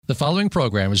The following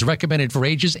program is recommended for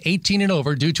ages 18 and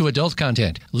over due to adult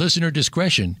content. Listener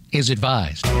discretion is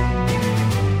advised.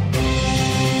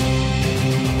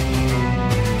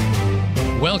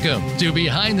 Welcome to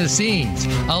Behind the Scenes,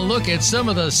 a look at some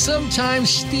of the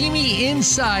sometimes steamy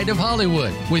inside of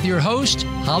Hollywood with your host,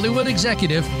 Hollywood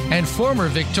executive, and former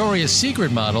Victoria's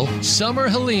Secret model, Summer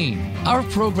Helene. Our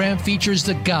program features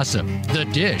the gossip, the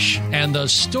dish, and the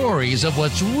stories of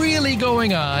what's really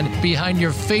going on behind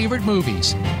your favorite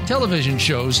movies, television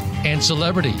shows, and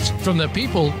celebrities from the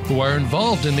people who are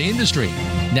involved in the industry.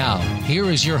 Now, here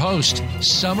is your host,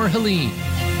 Summer Helene.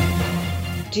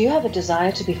 Do you have a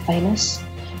desire to be famous?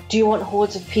 Do you want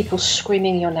hordes of people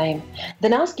screaming your name?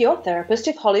 Then ask your therapist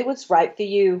if Hollywood's right for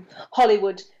you.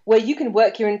 Hollywood, where you can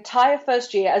work your entire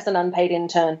first year as an unpaid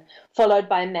intern, followed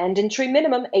by a mandatory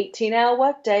minimum 18-hour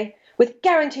workday with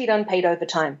guaranteed unpaid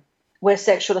overtime. Where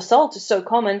sexual assault is so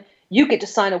common, you get to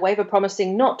sign a waiver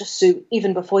promising not to sue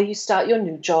even before you start your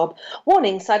new job.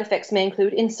 Warning, side effects may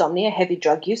include insomnia, heavy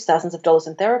drug use, thousands of dollars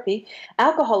in therapy,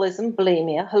 alcoholism,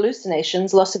 bulimia,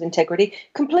 hallucinations, loss of integrity,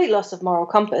 complete loss of moral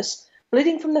compass,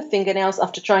 bleeding from the fingernails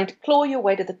after trying to claw your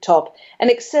way to the top,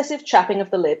 and excessive chapping of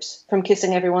the lips from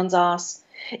kissing everyone's ass.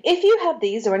 If you have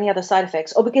these or any other side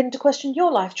effects or begin to question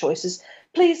your life choices,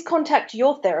 please contact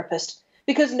your therapist,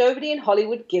 because nobody in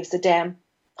Hollywood gives a damn.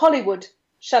 Hollywood,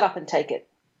 shut up and take it.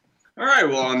 All right,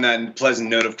 well, on that pleasant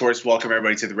note, of course, welcome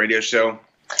everybody to the radio show.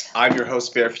 I'm your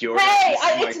host, Bear Fiore. Hey,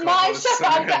 it's my show.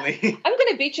 I'm going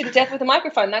to beat you to death with a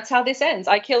microphone. That's how this ends.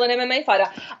 I kill an MMA fighter.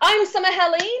 I'm Summer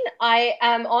Helene. I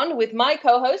am on with my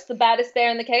co-host, the baddest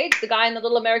bear in the cage, the guy in the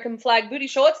little American flag booty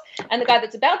shorts, and the guy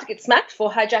that's about to get smacked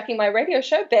for hijacking my radio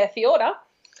show, Bear Fiore.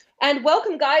 And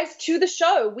welcome, guys, to the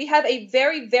show. We have a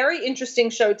very, very interesting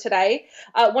show today.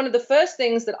 One of the first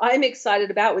things that I'm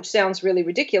excited about, which sounds really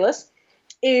ridiculous,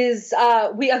 is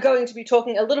we are going to be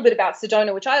talking a little bit about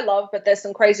Sedona, which I love, but there's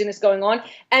some craziness going on.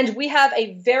 And we have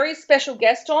a very special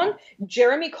guest on,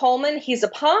 Jeremy Coleman. He's a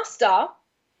pastor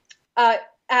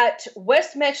at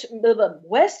West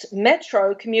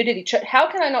Metro Community Church. How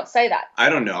can I not say that? I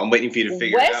don't know. I'm waiting for you to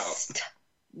figure it out. West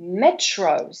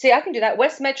Metro. See, I can do that.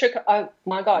 West Metro. Oh,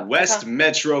 my God. West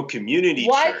Metro Community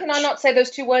Church. Why can I not say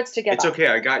those two words together? It's okay.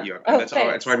 I got you. That's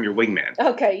why I'm your wingman.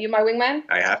 Okay. You're my wingman?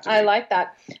 I have to be. I like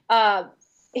that.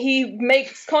 He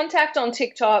makes contact on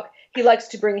TikTok. He likes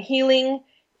to bring healing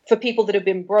for people that have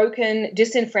been broken,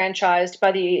 disenfranchised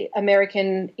by the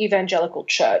American Evangelical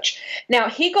Church. Now,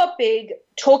 he got big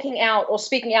talking out or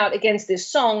speaking out against this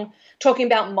song, talking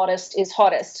about Modest is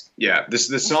Hottest. Yeah, the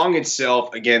song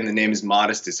itself, again, the name is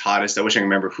Modest is Hottest. I wish I could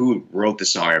remember who wrote the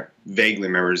song. I vaguely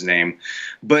remember his name.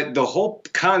 But the whole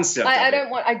concept I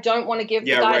don't want to give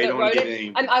the guy that wrote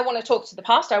it. I want to talk to the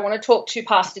pastor. I want to talk to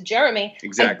Pastor Jeremy.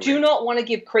 Exactly. I do not want to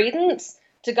give credence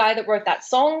to the guy that wrote that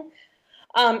song.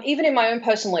 Even in my own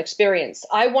personal experience,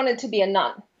 I wanted to be a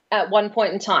nun at one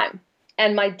point in time.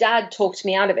 And my dad talked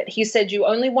me out of it. He said, you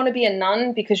only want to be a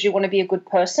nun because you want to be a good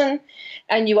person,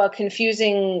 and you are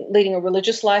confusing leading a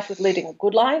religious life with leading a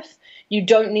good life. You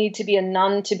don't need to be a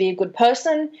nun to be a good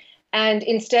person. And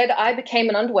instead, I became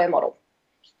an underwear model.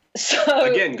 So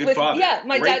again, good father. Yeah,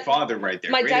 Great father right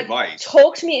there. My Great dad advice.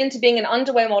 Talked me into being an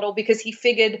underwear model because he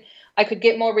figured I could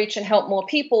get more reach and help more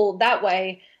people that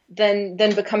way than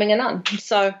becoming a nun.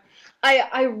 So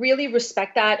I really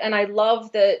respect that, and I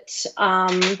love that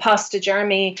Pastor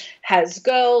Jeremy has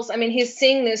girls. I mean, he's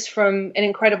seeing this from an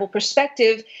incredible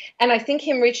perspective, and I think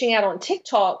him reaching out on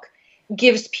TikTok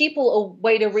gives people a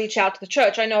way to reach out to the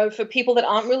church. I know for people that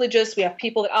aren't religious, we have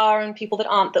people that are and people that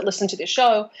aren't that listen to this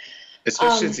show.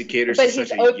 Especially since it caters to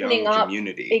such a young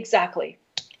community. Exactly.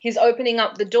 He's opening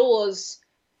up the doors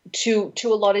to a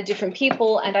lot of different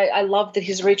people, and I love that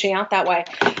he's reaching out that way.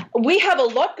 We have a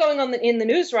lot going on in the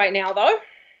news right now, though,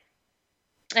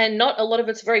 and not a lot of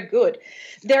it's very good.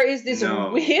 There is this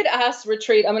weird-ass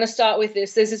retreat. I'm going to start with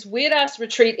this. There's this weird-ass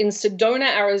retreat in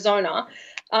Sedona, Arizona.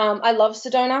 I love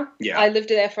Sedona. Yeah. I lived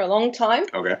there for a long time.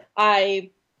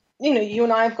 Okay. You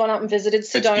and I have gone up and visited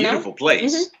Sedona. It's a beautiful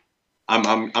place. Mm-hmm.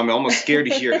 I'm almost scared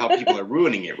to hear how people are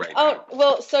ruining it right now. Oh,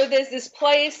 well, so there's this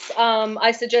place.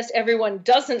 I suggest everyone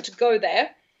doesn't go there.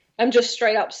 I'm just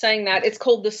straight up saying that. It's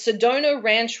called the Sedona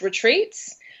Ranch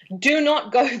Retreats. Do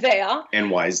not go there.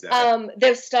 And why is that?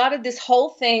 They've started this whole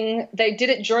thing. They did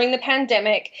it during the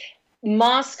pandemic.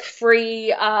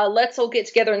 Mask-free, let's all get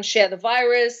together and share the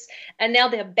virus. And now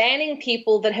they're banning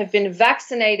people that have been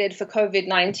vaccinated for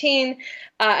COVID-19.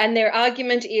 And their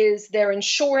argument is their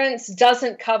insurance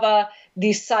doesn't cover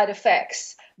these side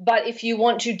effects. But if you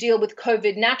want to deal with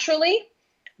COVID naturally,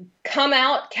 come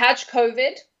out, catch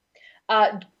COVID,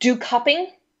 do cupping,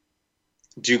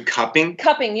 Do cupping?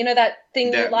 Cupping, you know that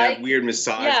thing you like? That weird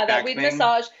massage. Yeah, that weird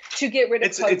massage to get rid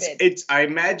of COVID. I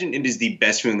imagine it is the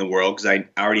best feeling in the world because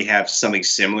I already have something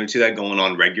similar to that going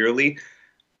on regularly.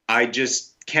 I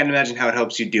just can't imagine how it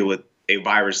helps you deal with a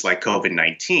virus like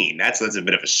COVID-19. That's a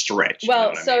bit of a stretch.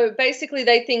 Well, basically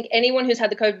they think anyone who's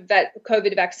had the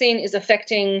COVID vaccine is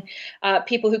affecting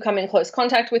people who come in close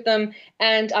contact with them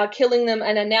and are killing them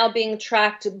and are now being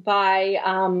tracked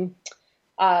by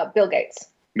Bill Gates.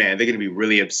 Man, they're going to be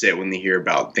really upset when they hear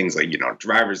about things like,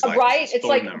 driver's license. Right? It's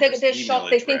like they're shocked.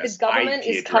 They think the government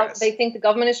they think the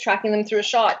government is tracking them through a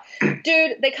shot.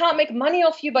 Dude, they can't make money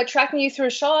off you by tracking you through a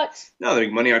shot. No, they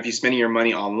make money off you spending your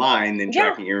money online than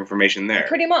tracking your information there.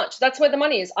 Pretty much. That's where the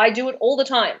money is. I do it all the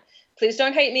time. Please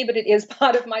don't hate me, but it is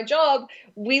part of my job.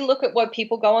 We look at what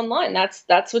people go online. That's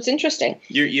what's interesting.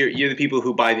 You're the people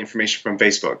who buy the information from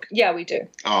Facebook. Yeah, we do.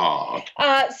 Aww.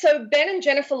 So Ben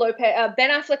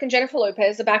Affleck and Jennifer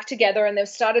Lopez are back together, and they've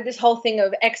started this whole thing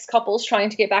of ex-couples trying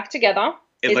to get back together.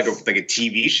 It's like a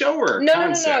TV show or a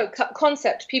concept? No.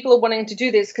 Concept. People are wanting to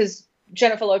do this because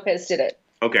Jennifer Lopez did it.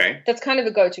 Okay. That's kind of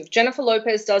a go-to. If Jennifer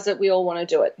Lopez does it, we all want to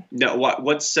do it. No,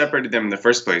 what separated them in the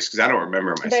first place? Because I don't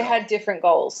remember myself. They had different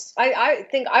goals. I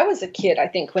think I was a kid,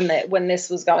 when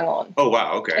this was going on. Oh,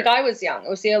 wow, okay. Like, I was young. It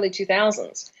was the early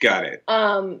 2000s. Got it.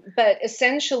 But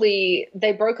essentially,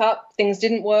 they broke up. Things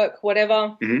didn't work,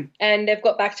 whatever. Mm-hmm. And they've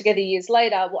got back together years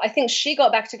later. Well, I think she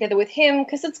got back together with him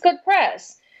because it's good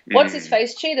press. What's his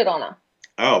face cheated on her.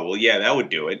 Oh, well, yeah, that would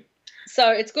do it. So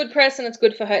it's good press and it's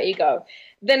good for her ego.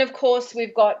 Then, of course,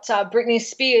 we've got Britney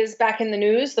Spears back in the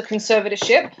news, the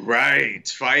conservatorship. Right,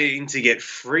 fighting to get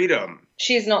freedom.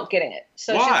 She's not getting it.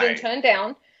 So Why? She's been turned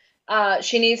down.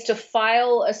 She needs to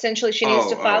file,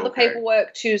 the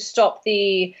paperwork to stop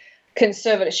the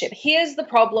conservatorship. Here's the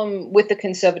problem with the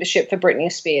conservatorship for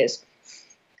Britney Spears.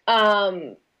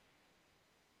 Her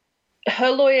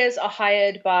lawyers are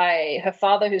hired by her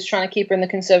father, who's trying to keep her in the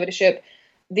conservatorship.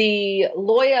 The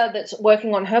lawyer that's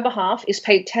working on her behalf is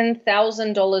paid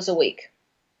 $10,000 a week.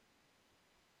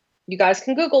 You guys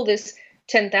can Google this.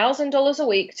 $10,000 a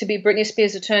week to be Britney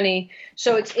Spears' attorney.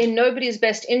 So it's in nobody's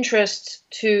best interest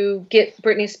to get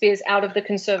Britney Spears out of the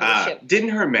conservatorship.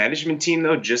 Didn't her management team,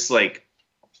 though, just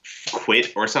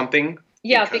quit or something?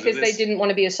 Yeah, because they didn't want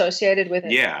to be associated with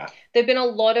it. Yeah. There have been a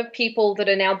lot of people that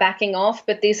are now backing off,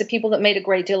 but these are people that made a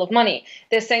great deal of money.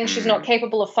 They're saying she's not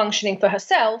capable of functioning for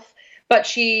herself, but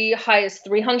she hires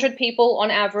 300 people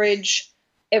on average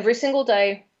every single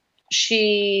day.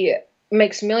 She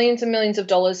makes millions and millions of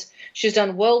dollars. She's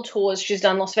done world tours. She's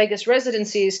done Las Vegas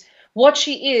residencies. What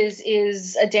she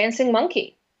is a dancing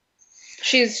monkey.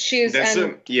 She's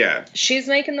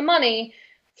making the money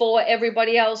for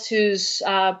everybody else who's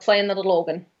playing the little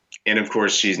organ. And of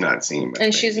course, she's not seen.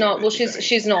 And she's not. Well,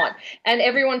 she's not. And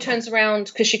everyone turns around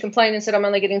because she complained and said, "I'm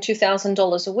only getting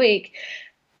 $2,000 a week."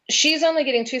 She's only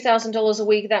getting $2,000 a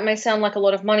week. That may sound like a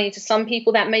lot of money to some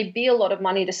people. That may be a lot of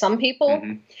money to some people.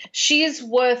 Mm-hmm. She's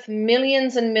worth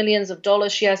millions and millions of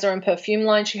dollars. She has her own perfume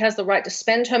line. She has the right to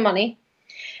spend her money.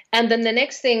 And then the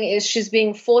next thing is she's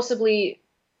being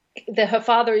her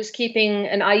father is keeping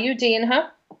an IUD in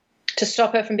her to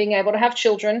stop her from being able to have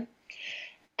children.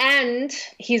 And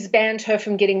he's banned her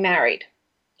from getting married.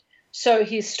 So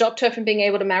he's stopped her from being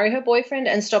able to marry her boyfriend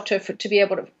and stopped her to be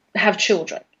able to have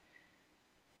children.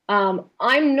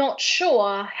 I'm not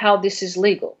sure how this is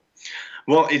legal.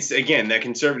 Well, it's, again, that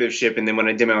conservatorship, and then when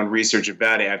I did my own research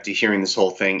about it after hearing this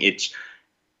whole thing, it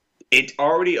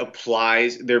already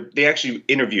applies. They actually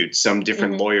interviewed some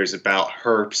different lawyers about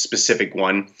her specific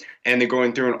one, and they're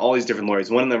going through all these different lawyers.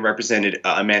 One of them represented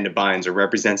Amanda Bynes, or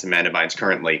represents Amanda Bynes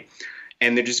currently,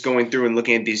 and they're just going through and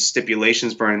looking at these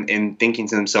stipulations for her and thinking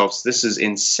to themselves, this is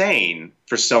insane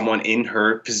for someone in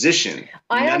her position.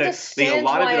 I understand a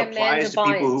lot why of it applies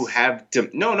Amanda to people who have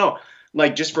no.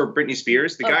 Like, just for Britney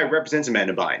Spears, the guy represents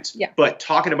Amanda Bynes. Yeah. But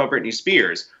talking about Britney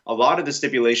Spears, a lot of the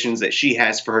stipulations that she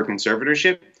has for her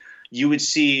conservatorship, you would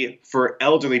see for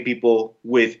elderly people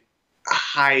with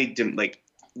high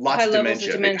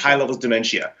levels of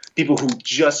dementia, people who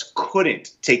just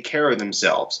couldn't take care of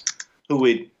themselves, who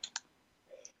would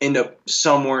end up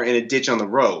somewhere in a ditch on the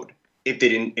road if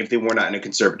they were not in a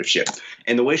conservatorship.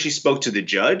 And the way she spoke to the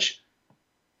judge,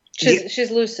 she's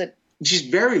lucid. She's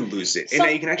very lucid,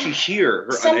 and you can actually hear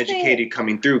her uneducated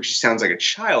coming through. She sounds like a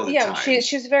child at times. Yeah,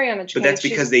 she's very uneducated. But that's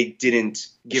because they didn't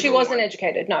give her She wasn't one.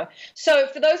 educated, no. So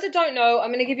for those that don't know, I'm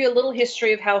going to give you a little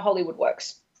history of how Hollywood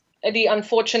works. The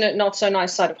unfortunate, not so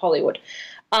nice side of Hollywood.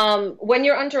 When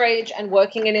you're underage and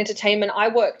working in entertainment, I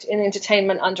worked in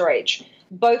entertainment underage.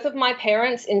 Both of my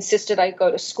parents insisted I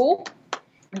go to school.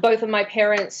 Both of my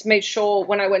parents made sure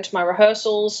when I went to my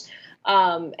rehearsals,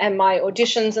 and my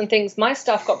auditions and things, my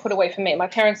stuff got put away from me. My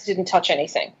parents didn't touch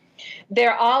anything.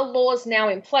 There are laws now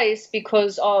in place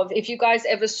because of, if you guys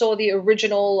ever saw the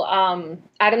original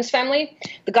Addams Family,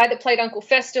 the guy that played Uncle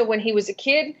Fester when he was a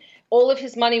kid, all of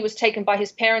his money was taken by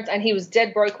his parents and he was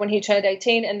dead broke when he turned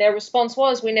 18, and their response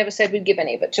was, we never said we'd give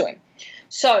any of it to him.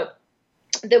 So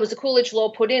there was a Coolidge law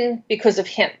put in because of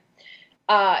him.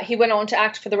 He went on to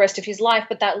act for the rest of his life,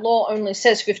 but that law only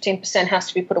says 15% has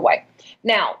to be put away.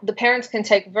 Now, the parents can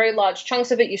take very large chunks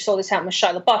of it. You saw this happen with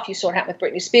Shia LaBeouf. You saw it happen with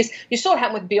Britney Spears. You saw it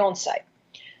happen with Beyonce.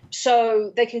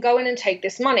 So they can go in and take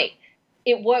this money.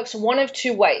 It works one of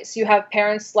two ways. You have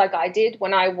parents like I did.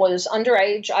 When I was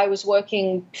underage, I was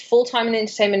working full-time in the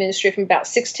entertainment industry from about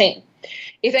 16.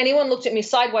 If anyone looked at me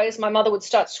sideways, my mother would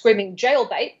start screaming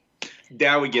jailbait.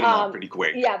 That would get them off pretty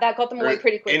quick. Yeah, that got them away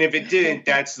pretty quick. And if it didn't,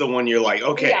 that's the one you're like,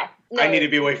 okay, yeah, no, I need to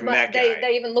be away from that guy.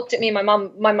 They even looked at me. My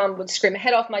mum would scream her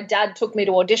head off. My dad took me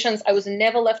to auditions. I was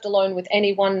never left alone with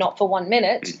anyone, not for 1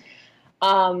 minute.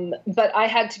 But I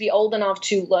had to be old enough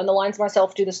to learn the lines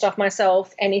myself, do the stuff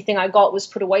myself. Anything I got was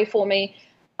put away for me.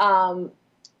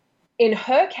 In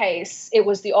her case, it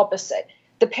was the opposite.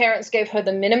 The parents gave her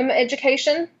the minimum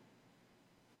education,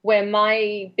 where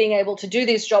my being able to do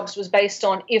these jobs was based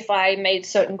on if I made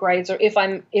certain grades or if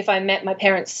I met my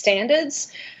parents'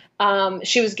 standards.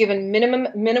 She was given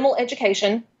minimal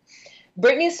education.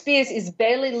 Britney Spears is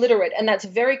barely literate, and that's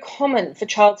very common for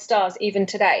child stars even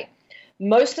today.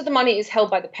 Most of the money is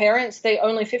held by the parents.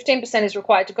 Only 15% is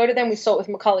required to go to them. We saw it with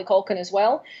Macaulay Culkin as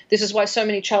well. This is why so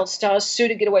many child stars sue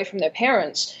to get away from their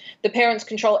parents. The parents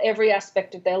control every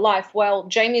aspect of their life. While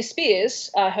Jamie Spears,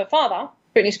 her father,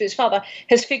 Britney Spears' father,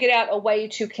 has figured out a way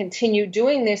to continue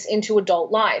doing this into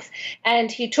adult life. And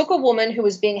he took a woman who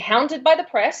was being hounded by the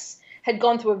press, had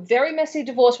gone through a very messy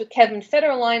divorce with Kevin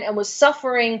Federline, and was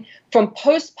suffering from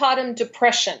postpartum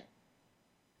depression.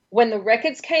 When the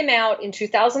records came out in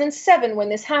 2007, when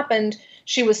this happened,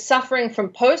 she was suffering from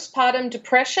postpartum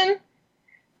depression,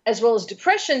 as well as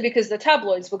depression because the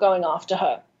tabloids were going after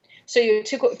her. So you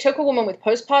took a woman with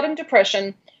postpartum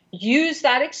depression, used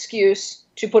that excuse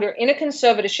to put her in a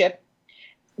conservatorship.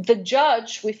 The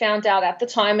judge, we found out at the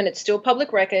time, and it's still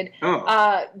public record,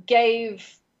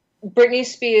 gave Britney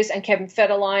Spears and Kevin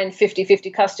Federline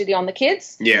 50-50 custody on the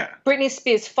kids. Yeah. Britney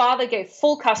Spears' father gave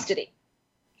full custody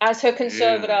as her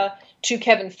conservator to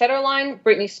Kevin Federline.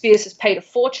 Britney Spears has paid a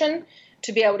fortune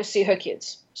to be able to see her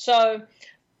kids. So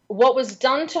what was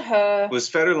done to her... Was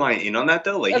Federline in on that,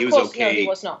 though? Like, of he was course, okay? No, he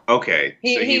was not. Okay.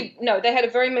 No, they had a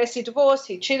very messy divorce.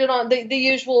 He cheated on the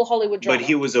usual Hollywood drama. But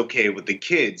he was okay with the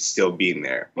kids still being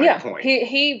there, point.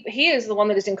 He is the one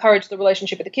that has encouraged the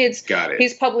relationship with the kids. Got it.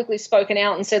 He's publicly spoken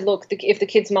out and said, look, if the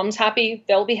kid's mum's happy,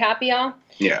 they'll be happier.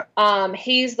 Yeah.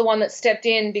 He's the one that stepped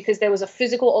in because there was a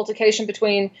physical altercation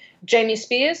between Jamie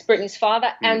Spears, Britney's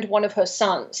father, and one of her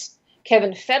sons.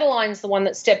 Kevin Federline's the one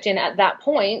that stepped in at that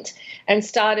point and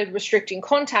started restricting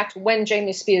contact when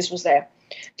Jamie Spears was there.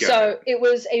 So it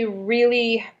was a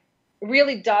really,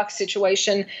 really dark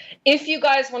situation. If you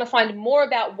guys want to find more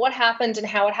about what happened and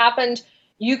how it happened,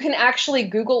 you can actually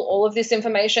Google all of this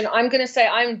information. I'm going to say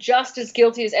I'm just as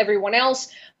guilty as everyone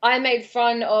else. I made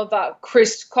fun of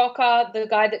Chris Cocker, the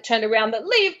guy that turned around that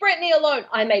leave Britney alone.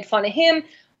 I made fun of him.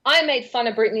 I made fun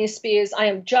of Britney Spears. I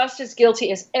am just as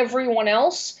guilty as everyone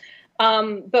else.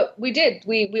 But we did.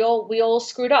 We all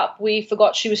screwed up. We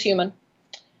forgot she was human.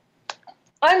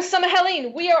 I'm Summer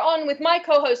Helene. We are on with my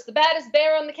co-host, the baddest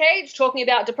bear on the cage, talking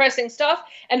about depressing stuff.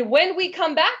 And when we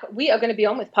come back, we are going to be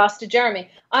on with Pastor Jeremy.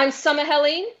 I'm Summer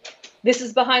Helene. This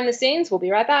is Behind the Scenes. We'll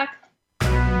be right back.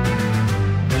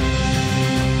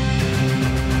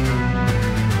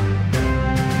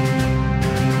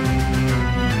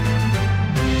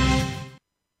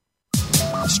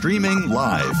 Streaming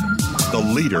live. The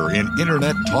leader in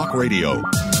Internet talk radio.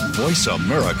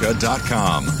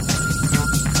 VoiceAmerica.com.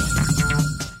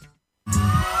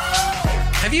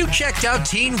 Have you checked out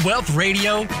Teen Wealth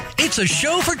Radio? It's a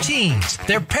show for teens,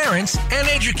 their parents, and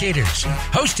educators.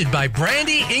 Hosted by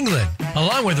Brandy England.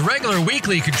 Along with regular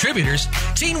weekly contributors,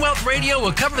 Teen Wealth Radio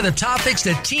will cover the topics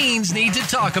that teens need to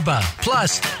talk about.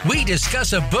 Plus, we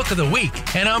discuss a book of the week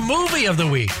and a movie of the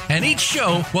week. And each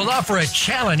show will offer a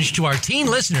challenge to our teen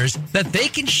listeners that they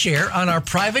can share on our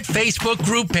private Facebook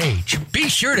group page. Be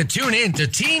sure to tune in to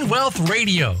Teen Wealth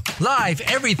Radio, live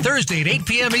every Thursday at 8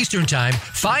 p.m. Eastern Time,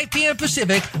 5 p.m.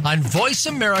 Pacific on Voice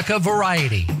America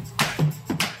Variety.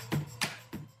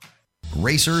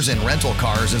 Racers and Rental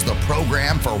Cars is the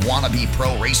program for wannabe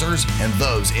pro racers and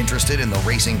those interested in the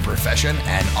racing profession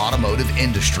and automotive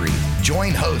industry.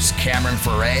 Join hosts Cameron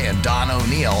Foray and Don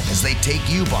O'Neill as they take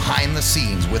you behind the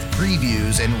scenes with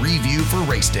previews and review for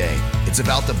race day. It's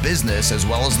about the business as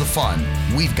well as the fun.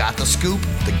 We've got the scoop,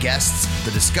 the guests,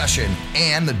 the discussion,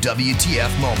 and the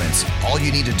WTF moments. All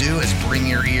you need to do is bring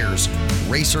your ears.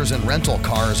 Racers and Rental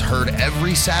Cars heard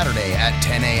every Saturday at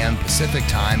 10 a.m. Pacific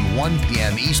Time, 1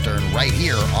 p.m. Eastern, right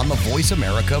here on the Voice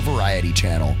America Variety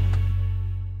Channel.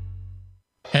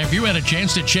 Have you had a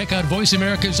chance to check out Voice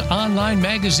America's online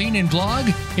magazine and blog?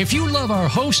 If you love our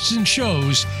hosts and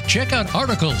shows, check out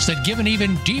articles that give an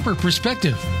even deeper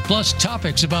perspective, plus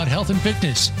topics about health and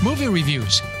fitness, movie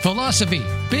reviews, philosophy,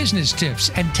 business tips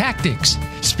and tactics,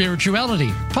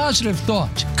 spirituality, positive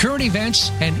thought, current events,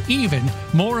 and even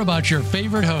more about your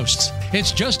favorite hosts.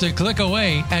 It's just a click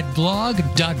away at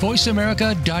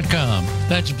blog.voiceamerica.com.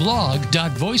 That's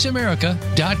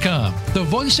blog.voiceamerica.com. The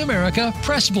Voice America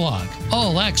Press Blog.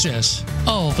 All access,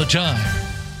 all the time.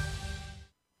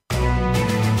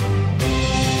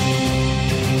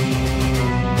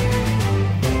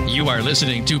 You are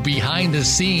listening to Behind the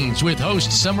Scenes with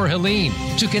host Summer Helene.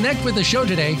 To connect with the show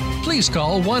today, please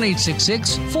call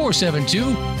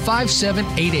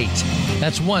 1-866-472-5788.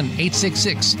 That's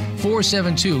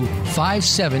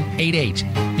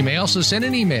 1-866-472-5788. You may also send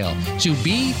an email to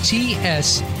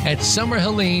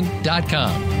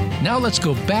bts@summerhelene.com. Now let's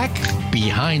go back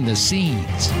behind the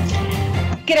scenes.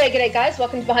 G'day guys,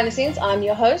 welcome to Behind the Scenes. I'm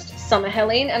your host, Summer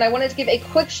Helene, and I wanted to give a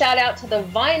quick shout out to the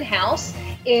Vine House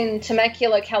in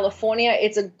Temecula, California.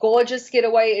 It's a gorgeous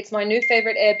getaway. It's my new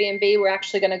favorite Airbnb. We're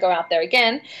actually going to go out there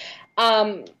again.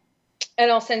 And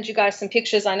I'll send you guys some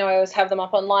pictures. I know I always have them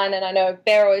up online, and I know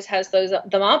Bear always has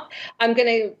them up. I'm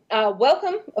going to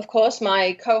welcome, of course,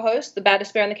 my co-host, the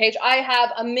baddest bear in the cage. I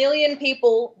have a million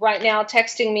people right now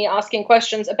texting me, asking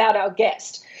questions about our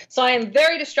guest. So I am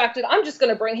very distracted. I'm just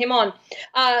going to bring him on.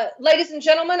 Ladies and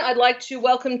gentlemen, I'd like to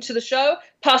welcome to the show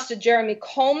Pastor Jeremy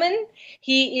Coleman.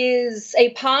 He is a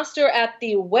pastor at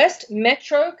the West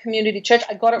Metro Community Church.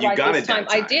 I got it right this time.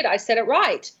 I did. I said it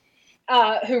right.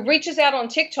 Who reaches out on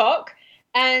TikTok.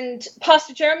 And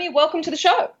Pastor Jeremy, welcome to the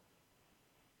show.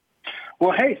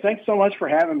 Well, hey, thanks so much for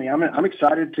having me. I'm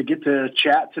excited to get to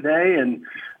chat today. And,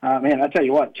 man, I tell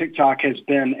you what, TikTok has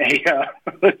been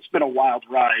it's been a wild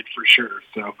ride for sure.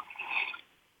 So,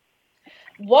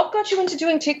 what got you into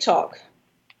doing TikTok?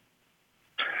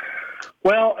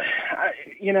 Well, I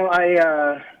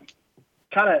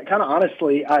kind of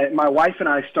honestly, my wife and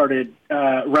I started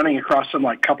running across some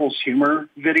like couples humor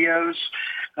videos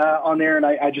on there, and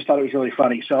I just thought it was really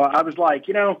funny. So I was like,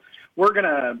 we're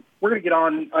gonna get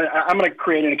on. I'm gonna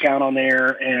create an account on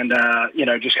there, and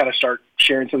just kind of start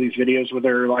sharing some of these videos with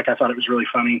her. Like I thought it was really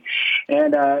funny,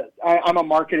 and I'm a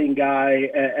marketing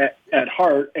guy at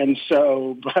heart, and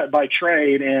so by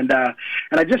trade, and I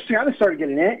just kind of started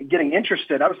getting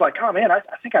interested. I was like, oh man, I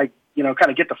think I kind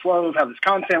of get the flow of how this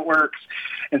content works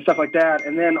and stuff like that.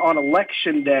 And then on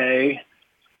election day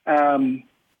in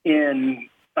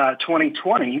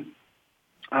 2020.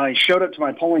 I showed up to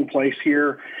my polling place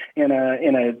here in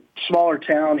a smaller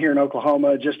town here in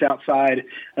Oklahoma, just outside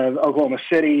of Oklahoma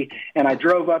City, and I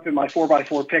drove up in my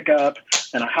 4x4 pickup,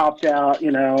 and I hopped out.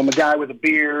 I'm a guy with a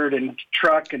beard and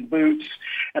truck and boots,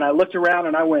 and I looked around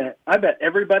and I went, I bet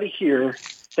everybody here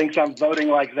thinks I'm voting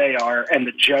like they are, and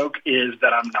the joke is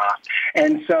that I'm not.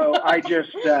 And so I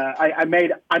just I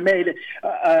made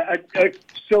a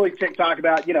silly TikTok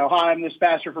about hi, I'm this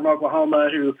pastor from Oklahoma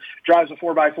who drives a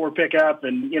 4x4 pickup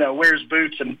and wears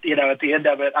boots, and at the end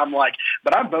of it I'm like,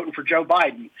 but I'm voting for Joe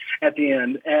Biden at the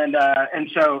end, and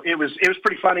so it was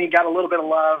pretty funny. Got a little bit of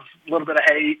love, a little bit of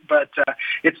hate, but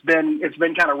it's been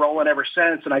kind of rolling ever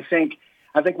since. And I think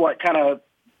what kind of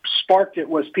sparked it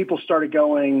was people started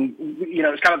going,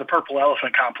 it's kind of the purple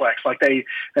elephant complex. Like they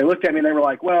looked at me and they were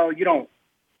like, well, you don't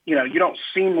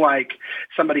seem like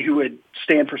somebody who would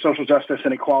stand for social justice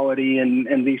and equality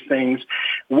and these things.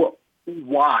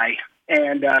 Why?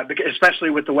 And especially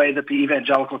with the way that the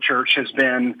evangelical church has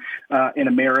been in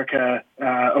America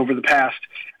over the past,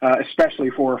 especially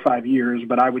 4 or 5 years,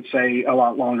 but I would say a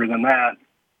lot longer than that,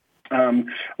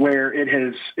 where it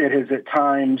has at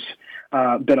times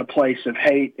been a place of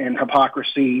hate and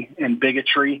hypocrisy and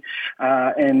bigotry.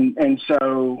 And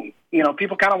so,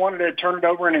 people kind of wanted to turn it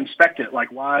over and inspect it. Like,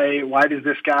 why does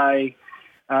this guy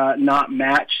not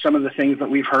match some of the things that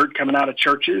we've heard coming out of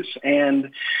churches?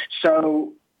 And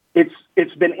so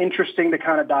it's been interesting to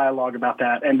kind of dialogue about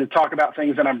that and to talk about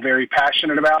things that I'm very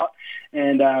passionate about.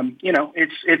 And,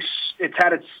 it's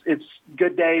had its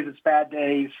good days, its bad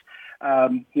days.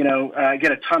 I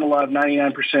get a ton of love.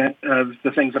 99% of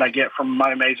the things that I get from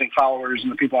my amazing followers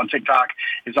and the people on TikTok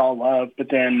is all love. But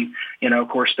then, of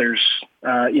course, there's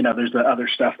the other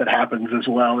stuff that happens as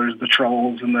well. There's the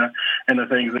trolls and the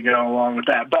things that go along with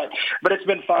that. But it's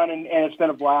been fun and it's been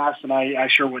a blast, and I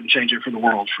sure wouldn't change it for the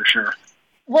world, for sure.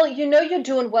 Well, you're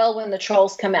doing well when the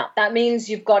trolls come out. That means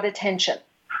you've got attention.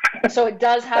 So it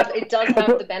does have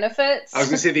the benefits. I was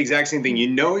going to say the exact same thing.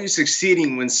 You're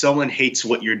succeeding when someone hates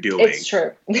what you're doing. It's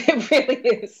true. It really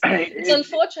is. It's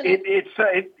unfortunate. It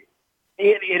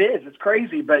is. It's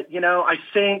crazy. But, I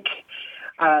think,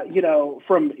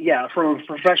 from a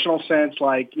professional sense,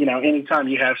 like, anytime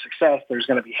you have success, there's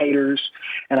going to be haters.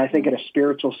 And I think in a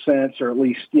spiritual sense, or at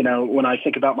least, when I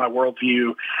think about my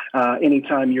worldview,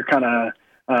 anytime you're kind of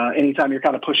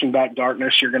pushing back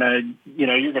darkness, you're gonna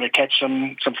catch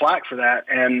some flack for that,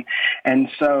 and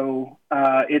so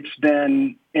it's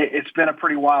been a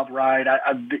pretty wild ride.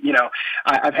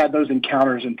 I've had those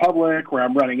encounters in public where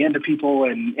I'm running into people,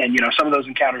 and some of those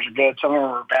encounters are good, some of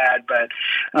them are bad, but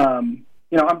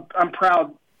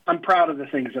I'm proud of the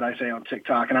things that I say on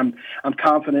TikTok, and I'm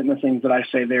confident in the things that I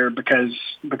say there because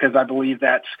I believe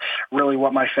that's really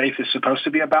what my faith is supposed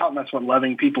to be about, and that's what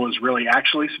loving people is really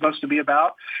actually supposed to be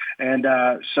about. And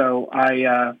so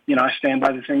I stand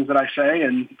by the things that I say,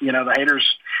 and the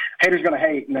haters going to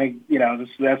hate, and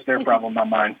that's their problem, not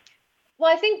mine.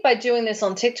 Well, I think by doing this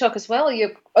on TikTok as well,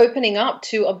 you're opening up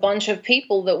to a bunch of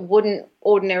people that wouldn't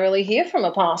ordinarily hear from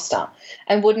a pastor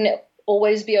and wouldn't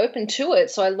always be open to it.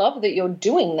 So I love that you're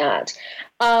doing that.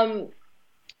 There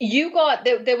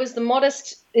was the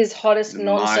Modest is Hottest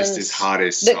nonsense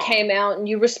that came out, and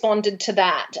you responded to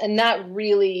that, and that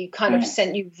really kind of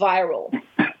sent you viral.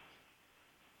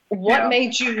 What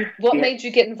made you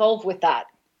get involved with that?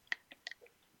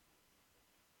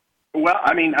 Well,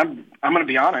 I mean, I'm going to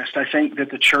be honest. I think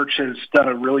that the church has done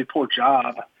a really poor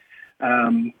job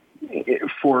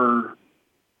for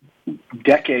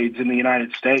decades in the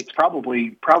United States,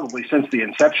 probably since the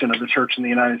inception of the church in the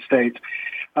United States,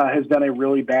 has done a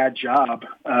really bad job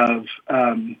of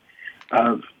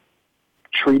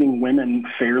treating women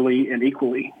fairly and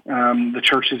equally. The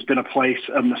church has been a place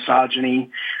of misogyny,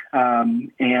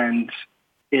 and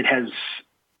it has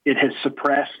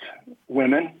suppressed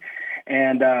women.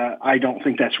 And I don't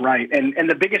think that's right. And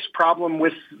the biggest problem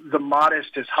with the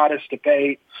Modest is Hottest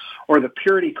debate or the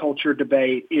purity culture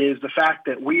debate is the fact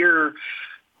that we're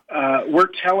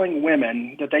telling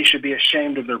women that they should be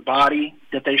ashamed of their body,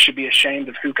 that they should be ashamed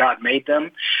of who God made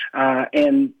them,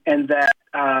 and that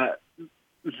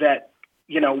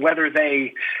whether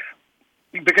they.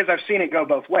 Because I've seen it go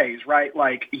both ways, right?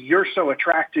 Like, you're so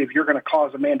attractive, you're going to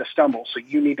cause a man to stumble, so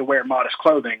you need to wear modest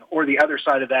clothing. Or the other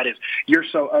side of that is, you're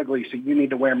so ugly, so you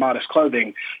need to wear modest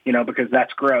clothing, because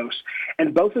that's gross.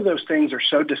 And both of those things are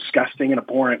so disgusting and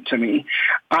abhorrent to me.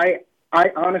 I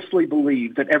honestly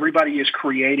believe that everybody is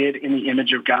created in the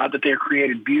image of God, that they're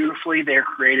created beautifully, they're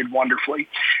created wonderfully.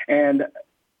 And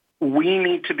we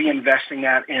need to be investing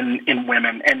that in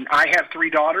women. And I have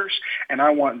 3 daughters, and I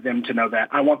want them to know that.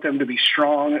 I want them to be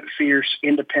strong, fierce,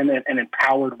 independent, and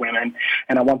empowered women.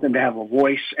 And I want them to have a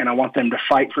voice, and I want them to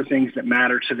fight for things that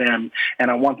matter to them.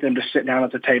 And I want them to sit down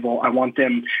at the table. I want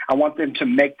them to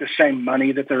make the same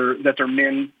money that their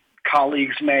men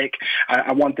colleagues make.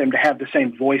 I want them to have the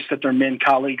same voice that their men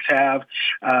colleagues have.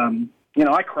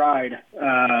 I cried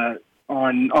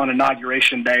on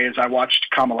Inauguration Day as I watched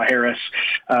Kamala Harris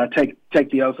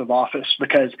take the oath of office,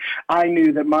 because I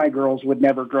knew that my girls would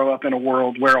never grow up in a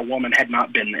world where a woman had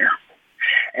not been there.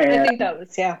 And I think that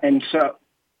was, yeah. And so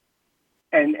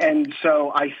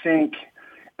I think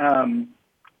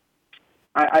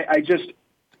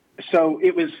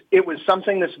it was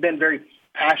something that's been very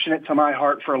passionate to my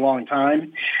heart for a long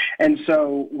time. And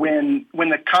so when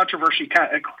the controversy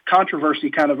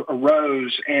kind of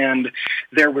arose, and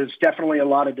there was definitely a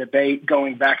lot of debate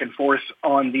going back and forth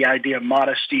on the idea of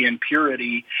modesty and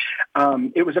purity,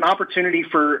 it was an opportunity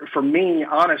for me,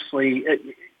 honestly,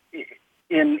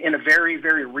 in a very,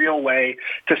 very real way,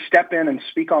 to step in and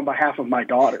speak on behalf of my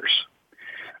daughters.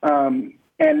 And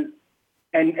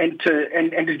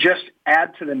to just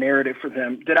add to the narrative for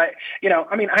them that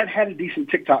I'd had a decent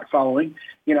TikTok following.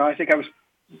 I think I was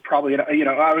probably,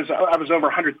 I was over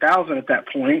 100,000 at that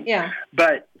point. Yeah.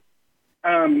 But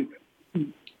you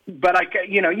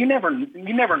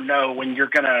never know when you're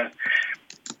going to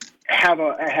have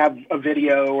a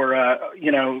video or have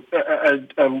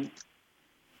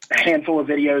handful of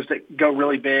videos that go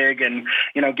really big, and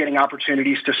getting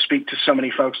opportunities to speak to so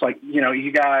many folks like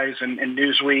you guys and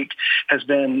Newsweek has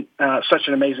been such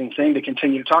an amazing thing to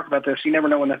continue to talk about this. You never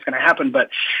know when that's going to happen, but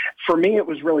for me it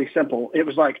was really simple. It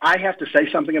was like, I have to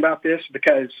say something about this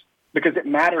because it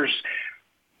matters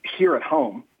here at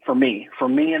home for me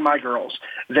and my girls,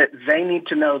 that they need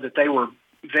to know that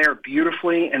they're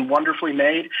beautifully and wonderfully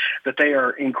made, that they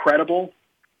are incredible.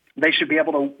 They should be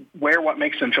able to wear what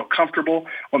makes them feel comfortable,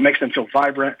 what makes them feel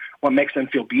vibrant, what makes them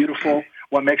feel beautiful,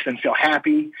 what makes them feel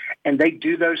happy, and they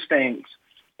do those things.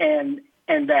 And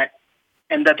that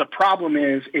the problem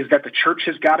is that the church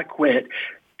has got to quit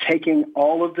taking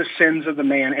all of the sins of the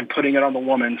man and putting it on the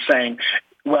woman, saying,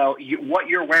 well, what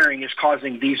you're wearing is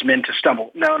causing these men to stumble.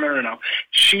 No.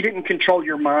 She didn't control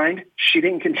your mind. She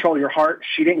didn't control your heart.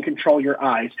 She didn't control your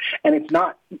eyes. And it's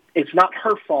not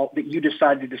her fault that you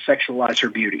decided to sexualize her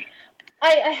beauty.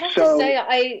 I have to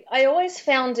say, I always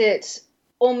found it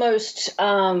almost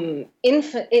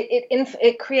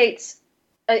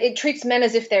it treats men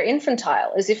as if they're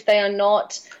infantile, as if they are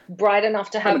not bright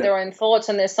enough to have their own thoughts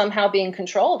and they're somehow being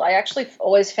controlled. I actually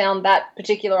always found that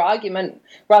particular argument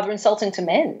rather insulting to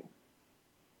men.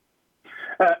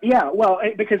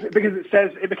 Because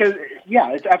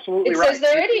it's absolutely right. It says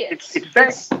they're idiots. It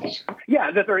says,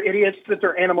 that they're idiots, that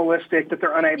they're animalistic, that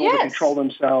they're unable to control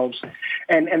themselves,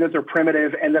 and that they're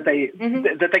primitive, and that they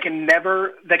can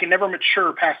never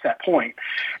mature past that point,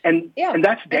 and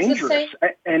that's dangerous.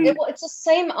 It's the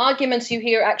same arguments you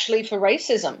hear actually for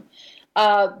racism.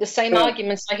 The same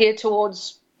arguments I hear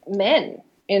towards men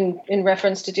in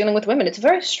reference to dealing with women. It's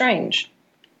very strange.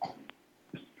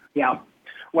 Yeah.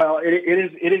 Well,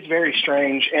 it is very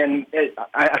strange, and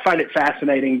I find it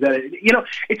fascinating that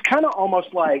it's kind of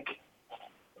almost like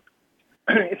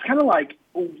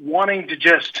wanting to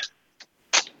just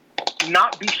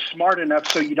not be smart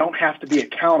enough so you don't have to be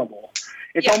accountable.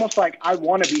 It's almost like I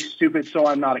want to be stupid so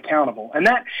I'm not accountable, and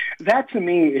that to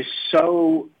me is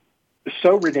so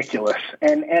ridiculous.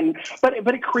 But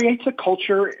it creates a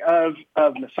culture of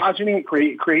misogyny.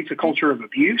 It creates a culture of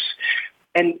abuse.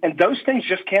 And those things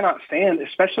just cannot stand,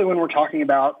 especially when we're talking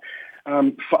about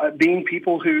being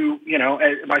people who,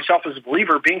 myself as a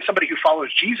believer, being somebody who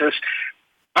follows Jesus.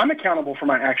 I'm accountable for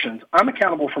my actions. I'm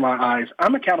accountable for my eyes.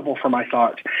 I'm accountable for my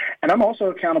thoughts. And I'm also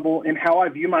accountable in how I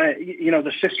view my,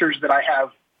 the sisters that I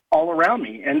have all around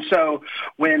me. And so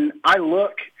when I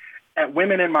look at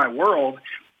women in my world,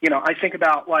 I think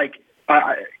about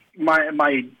in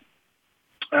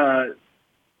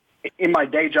my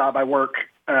day job, I work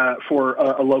for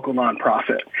a local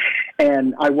nonprofit,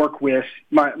 and I work with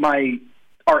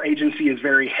our agency is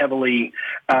very heavily.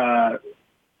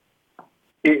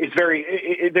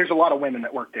 There's a lot of women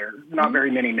that work there, not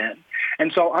very many men,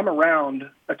 and so I'm around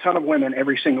a ton of women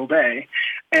every single day,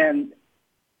 and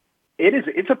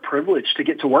it's a privilege to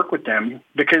get to work with them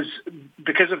because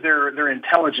of their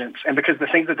intelligence and because the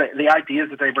things the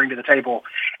ideas that they bring to the table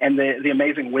and the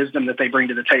amazing wisdom that they bring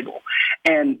to the table.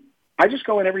 And I just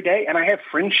go in every day, and I have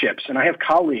friendships, and I have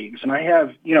colleagues, and I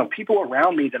have, people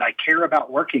around me that I care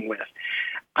about working with.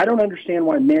 I don't understand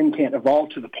why men can't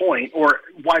evolve to the point, or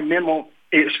why men won't,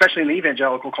 especially in the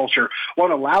evangelical culture,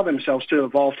 won't allow themselves to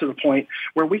evolve to the point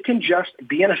where we can just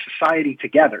be in a society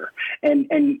together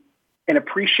and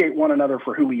appreciate one another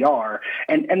for who we are.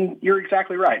 And you're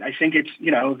exactly right. I think it's,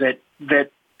 that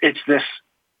it's this,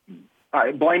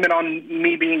 blame it on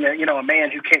me being a man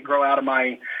who can't grow out of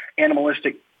my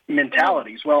animalistic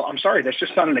mentalities. Well, I'm sorry, that's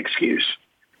just not an excuse.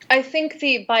 I think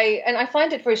and I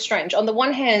find it very strange. On the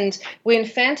one hand, we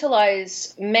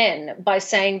infantilize men by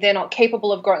saying they're not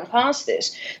capable of growing past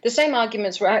this. The same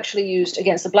arguments were actually used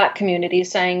against the black community,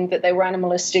 saying that they were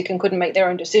animalistic and couldn't make their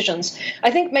own decisions.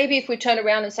 I think maybe if we turn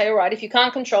around and say, all right, if you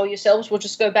can't control yourselves, we'll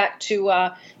just go back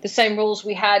to the same rules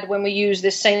we had when we used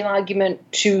this same argument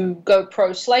to go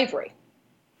pro-slavery.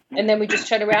 And then we just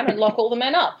turn around and lock all the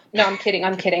men up. No, I'm kidding.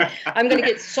 I'm going to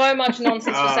get so much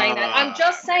nonsense for saying that. I'm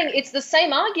just saying it's the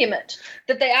same argument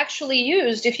that they actually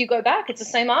used. If you go back, it's the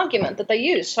same argument that they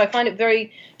used. So I find it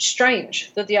very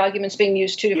strange that the argument's being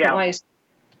used two different ways.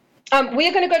 We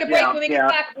are going to go to break. When we get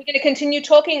back, we're going to continue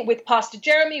talking with Pastor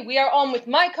Jeremy. We are on with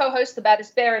my co-host, the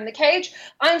baddest bear in the cage.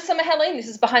 I'm Summer Helene. This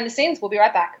is Behind the Scenes. We'll be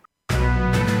right back.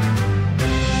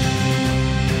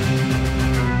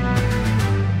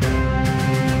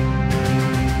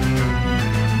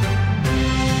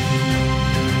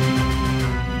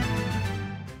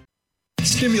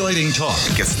 Stimulating talk.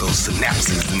 It gets those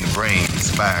synapses in the brain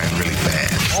firing really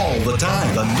fast. All the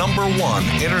time. The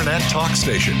 #1 internet talk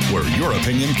station where your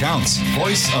opinion counts.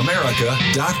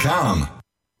 VoiceAmerica.com.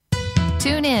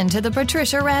 Tune in to The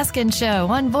Patricia Raskin Show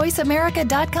on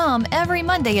VoiceAmerica.com every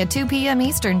Monday at 2 p.m.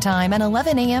 Eastern Time and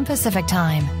 11 a.m. Pacific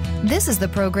Time. This is the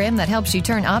program that helps you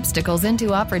turn obstacles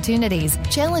into opportunities,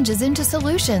 challenges into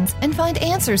solutions, and find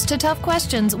answers to tough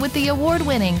questions with the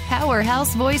award-winning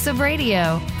powerhouse voice of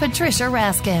radio, Patricia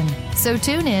Raskin. So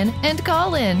tune in and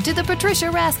call in to The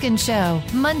Patricia Raskin Show,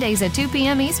 Mondays at 2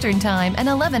 p.m. Eastern Time and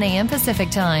 11 a.m.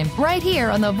 Pacific Time, right here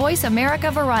on the Voice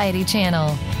America Variety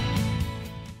Channel.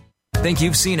 Think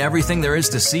you've seen everything there is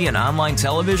to see in online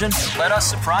television? Let us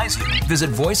surprise you.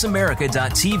 Visit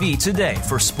VoiceAmerica.tv today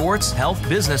for sports, health,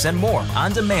 business, and more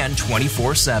on demand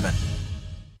 24/7.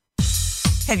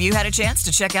 Have you had a chance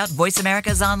to check out Voice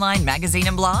America's online magazine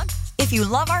and blog? If you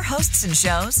love our hosts and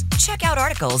shows, check out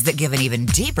articles that give an even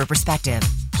deeper perspective,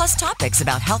 plus topics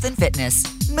about health and fitness,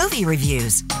 movie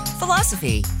reviews,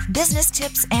 philosophy, business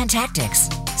tips and tactics,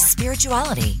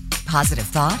 spirituality, positive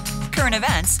thought, current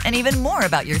events, and even more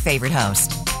about your favorite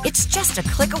host. It's just a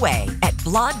click away at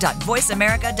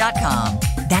blog.voiceamerica.com.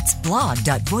 That's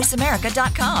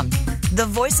blog.voiceamerica.com. The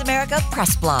Voice America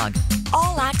Press Blog.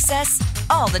 All access,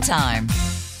 all the time.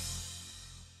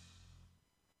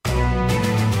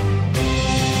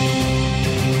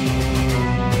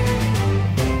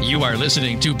 You are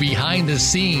listening to Behind the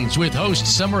Scenes with host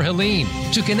Summer Helene.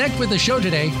 To connect with the show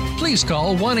today, please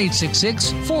call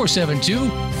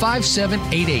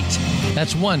 1-866-472-5788.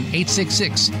 That's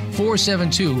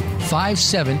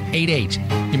 1-866-472-5788.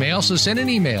 You may also send an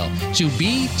email to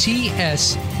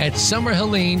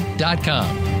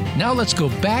bts@summerhelene.com. Now let's go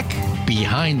back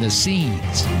behind the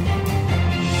scenes.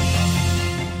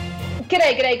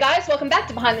 G'day guys, welcome back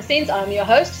to Behind the Scenes. I'm your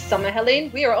host, Summer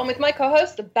Helene. We are on with my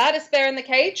co-host, the baddest bear in the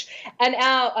cage, and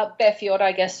our Bear Fjord,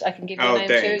 I guess I can give you a name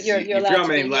thanks. too. You're you allowed forgot to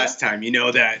my be name here. last time, you know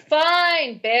that.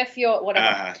 Fine, Bear Fjord,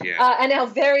 whatever. Yeah. And our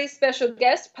very special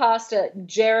guest, Pastor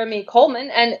Jeremy Coleman.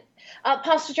 And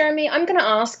Pastor Jeremy, I'm going to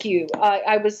ask you,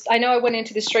 I know I went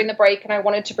into this during the break and I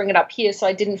wanted to bring it up here, so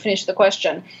I didn't finish the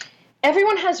question.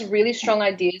 Everyone has really strong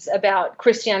ideas about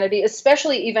Christianity,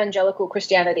 especially evangelical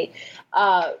Christianity.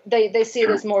 They see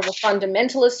it as more of a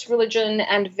fundamentalist religion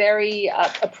and very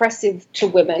oppressive to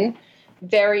women,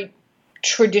 very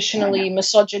traditionally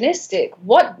misogynistic.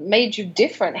 What made you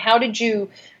different? How did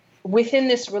you, within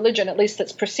this religion, at least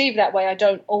that's perceived that way, I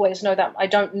don't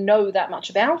know that much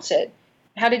about it.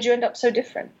 How did you end up so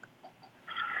different?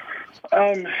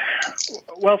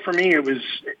 Well, for me, it was,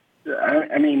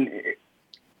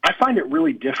 I find it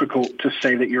really difficult to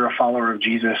say that you're a follower of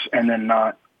Jesus and then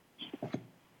not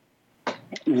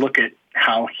look at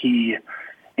how he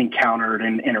encountered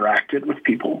and interacted with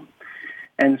people.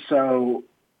 And so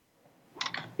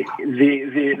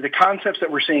the concepts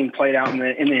that we're seeing played out in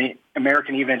the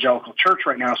American evangelical church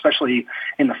right now, especially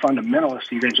in the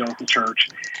fundamentalist evangelical church,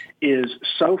 is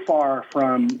so far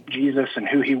from Jesus and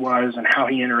who he was and how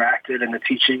he interacted and the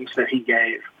teachings that he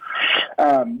gave.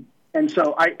 And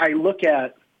so I look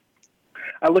at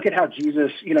how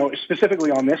Jesus,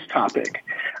 specifically on this topic,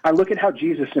 I look at how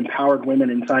Jesus empowered women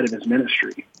inside of his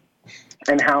ministry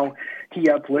and how he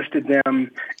uplifted them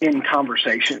in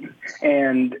conversation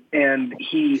and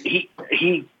he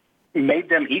made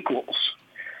them equals.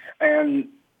 And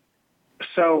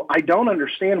so I don't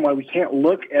understand why we can't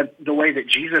look at the way that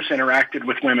Jesus interacted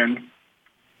with women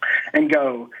and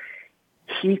go,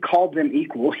 he called them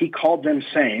equal, he called them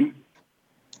same.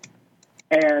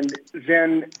 And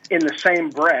then in the same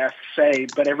breath say,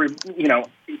 but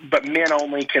men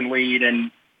only can lead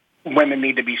and women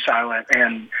need to be silent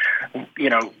and,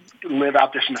 live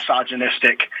out this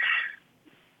misogynistic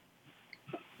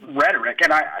rhetoric.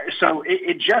 And I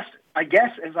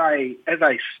guess as I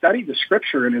studied the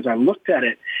scripture and as I looked at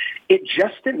it, it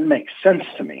just didn't make sense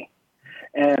to me.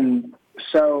 And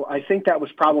so I think that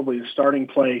was probably the starting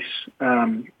place.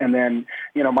 And then,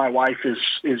 my wife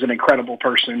is an incredible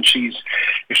person. She's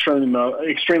extremely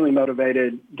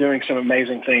motivated, doing some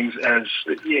amazing things as,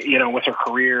 with her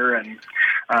career.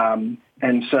 And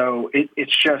so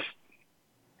it's just,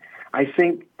 I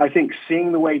think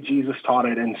seeing the way Jesus taught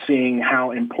it and seeing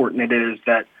how important it is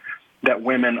that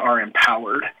women are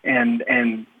empowered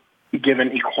and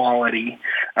given equality,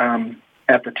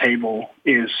 at the table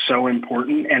is so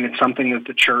important, and it's something that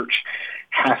the church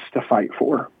has to fight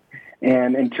for.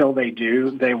 And until they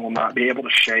do, they will not be able to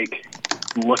shake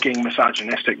looking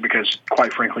misogynistic because,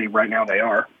 quite frankly, right now they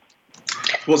are.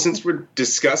 Well, since we're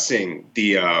discussing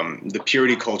the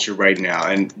purity culture right now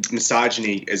and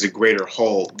misogyny as a greater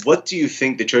whole, what do you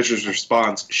think the church's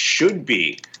response should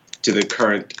be to the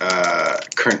current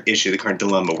issue, the current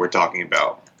dilemma we're talking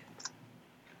about?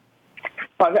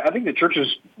 I think the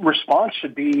church's response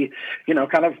should be,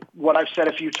 kind of what I've said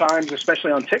a few times,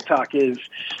 especially on TikTok, is,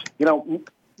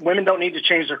 women don't need to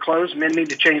change their clothes. Men need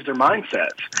to change their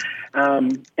mindsets.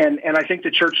 And I think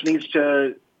the church needs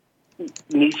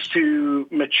to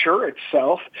mature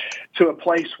itself to a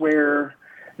place where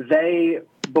they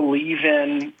believe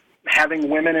in having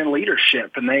women in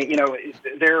leadership. And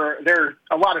there are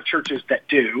a lot of churches that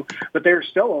do, but there's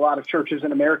still a lot of churches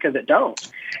in America that don't.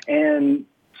 And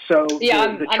so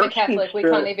I'm a Catholic. We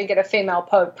can't even get a female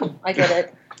pope. I get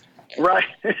it. Right.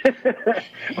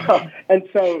 Well, and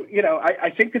so, I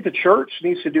think that the church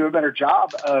needs to do a better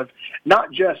job of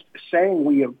not just saying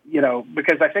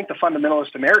because I think the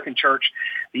fundamentalist American church,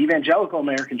 the evangelical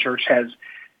American church, has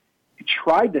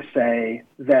tried to say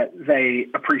that they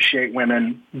appreciate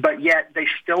women, but yet they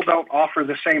still don't offer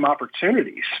the same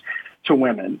opportunities to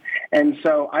women. And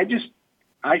so I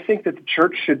think that the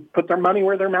church should put their money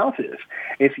where their mouth is.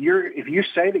 If you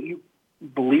say that you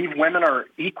believe women are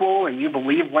equal and you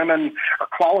believe women are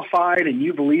qualified and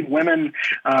you believe women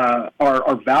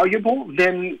are valuable,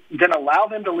 then allow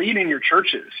them to lead in your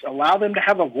churches. Allow them to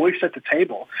have a voice at the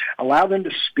table. Allow them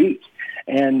to speak.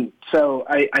 And so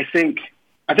I think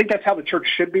that's how the church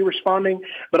should be responding.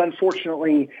 But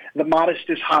unfortunately, the modest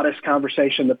is hottest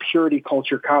conversation, the purity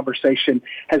culture conversation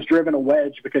has driven a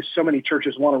wedge because so many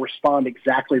churches want to respond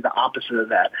exactly the opposite of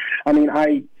that. I mean,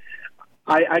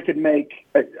 I've made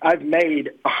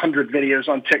 100 videos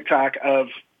on TikTok of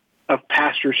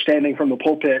pastors standing from the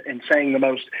pulpit and saying the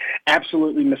most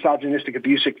absolutely misogynistic,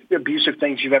 abusive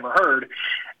things you've ever heard.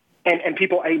 And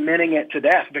people amening it to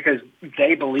death because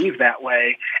they believe that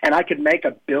way. And I could make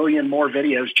 1 billion more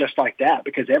videos just like that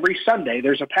because every Sunday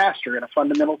there's a pastor in a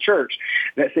fundamental church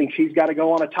that thinks he's got to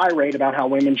go on a tirade about how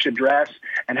women should dress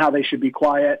and how they should be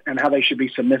quiet and how they should be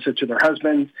submissive to their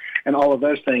husbands and all of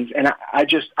those things. And I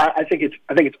think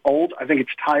it's old. I think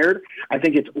it's tired. I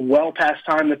think it's well past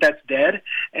time that that's dead.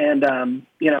 And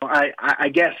I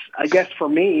guess for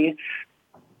me,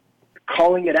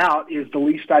 calling it out is the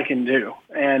least I can do.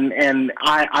 And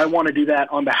I want to do that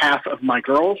on behalf of my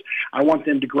girls. I want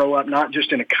them to grow up not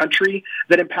just in a country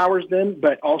that empowers them,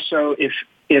 but also if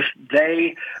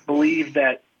they believe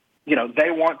that,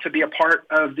 they want to be a part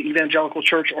of the evangelical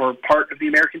church or part of the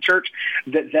American church,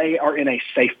 that they are in a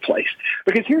safe place.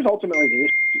 Because here's ultimately the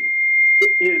issue,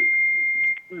 is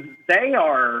they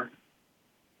are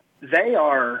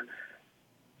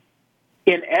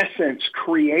in essence,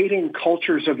 creating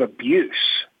cultures of abuse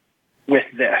with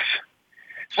this.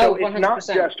 So it's not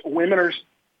just women are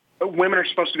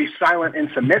supposed to be silent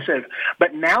and submissive,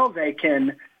 but now they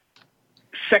can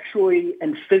sexually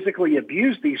and physically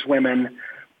abuse these women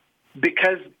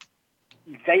because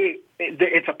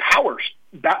it's a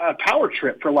power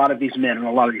trip for a lot of these men and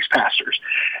a lot of these pastors.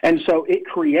 And so it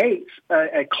creates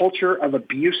a culture of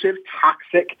abusive,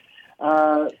 toxic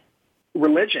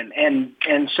religion,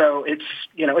 and so it's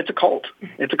a cult.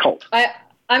 It's a cult.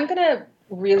 I'm gonna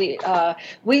really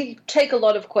we take a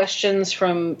lot of questions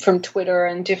from Twitter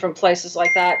and different places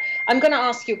like that. I'm gonna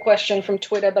ask you a question from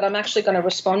Twitter, but I'm actually gonna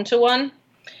respond to one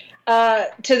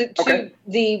to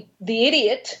the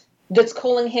idiot that's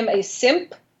calling him a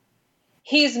simp.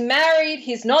 He's married.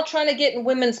 He's not trying to get in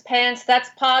women's pants. That's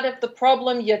part of the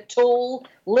problem, you tool.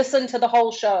 Listen to the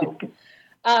whole show.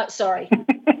 Sorry.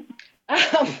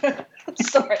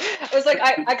 Sorry. I was like,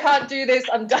 I can't do this.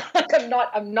 I'm done.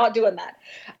 I'm not doing that.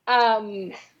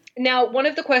 Now, one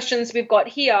of the questions we've got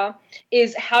here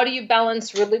is, how do you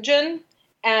balance religion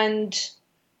and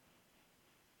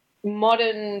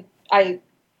modern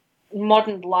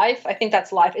life? I think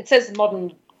that's life. It says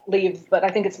modern live, but I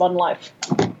think it's modern life.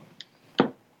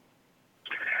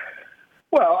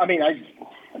 Well, I mean,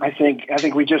 I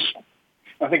think we just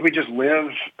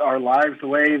live our lives the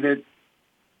way that,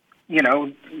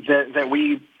 that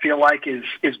we feel like is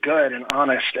good and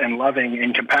honest and loving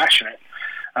and compassionate.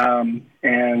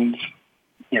 And,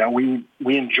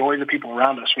 we enjoy the people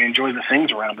around us. We enjoy the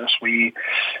things around us. We,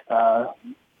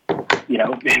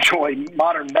 enjoy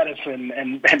modern medicine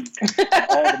and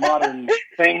all the modern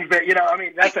things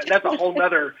that, that's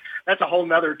a whole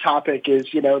nother topic is,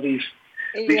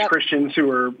 these Christians who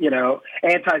are,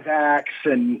 anti-vax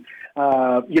and,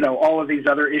 all of these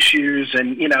other issues,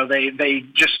 and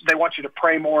they want you to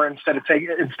pray more instead of taking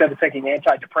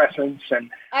antidepressants, and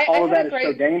all of that is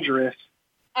so dangerous.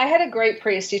 I had a great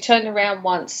priest. He turned around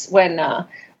once when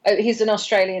he's an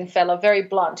Australian fella, very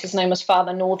blunt. His name was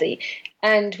Father Northey,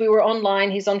 and we were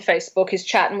online. He's on Facebook. He's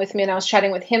chatting with me, and I was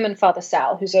chatting with him and Father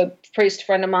Sal, who's a priest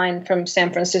friend of mine from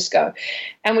San Francisco,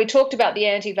 and we talked about the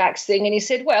anti-vax thing. And he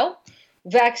said, "Well,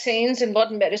 vaccines and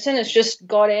modern medicine is just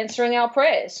God answering our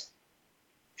prayers."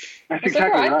 That's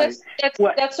exactly right.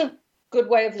 good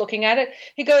way of looking at it.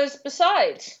 He goes,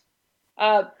 besides,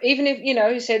 even if,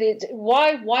 he said,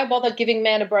 why bother giving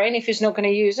man a brain if he's not going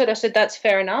to use it? I said, that's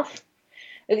fair enough.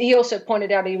 He also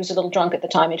pointed out he was a little drunk at the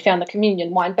time. He'd found the communion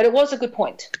wine, but it was a good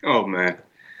point. Oh, man.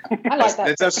 I like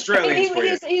that. That's Australian for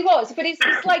you. He was, but he's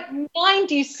like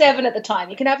 97 at the time.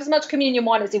 He can have as much communion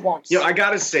wine as he wants. I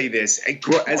got to say this.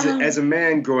 As a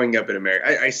man growing up in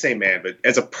America, I say man, but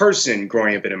as a person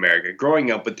growing up in America,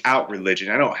 growing up without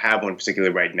religion, I don't have one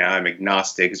particularly right now. I'm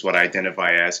agnostic is what I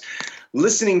identify as.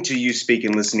 Listening to you speak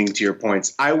and listening to your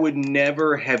points, I would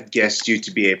never have guessed you to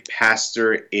be a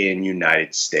pastor in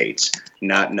United States.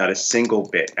 Not a single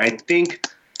bit. I think,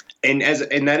 and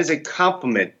that is a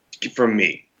compliment from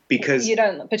me. Because you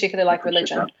don't particularly like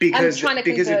religion. Because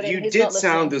if you did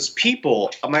sound those people,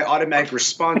 my automatic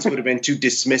response would have been to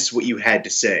dismiss what you had to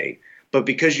say. But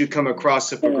because you come across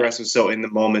so progressive, so in the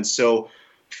moment, so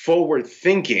forward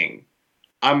thinking,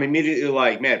 I'm immediately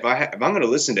like, man, if I'm going to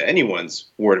listen to anyone's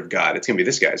word of God, it's going to be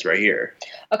this guy's right here.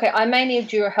 Okay, I may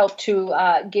need your help to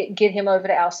get him over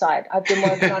to our side. I've been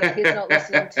working on it. He's not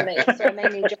listening to me, so I may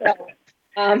need your help.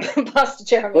 Pastor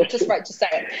Jeremy, just right to say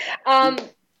it.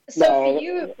 For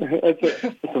you,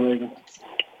 that's amazing.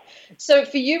 So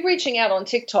for you reaching out on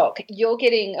TikTok, you're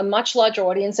getting a much larger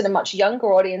audience and a much younger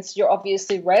audience. You're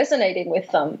obviously resonating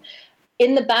with them.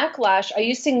 In the backlash, are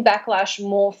you seeing backlash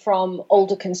more from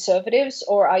older conservatives,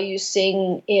 or are you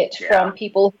seeing it from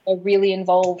people who are really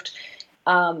involved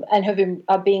and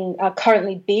are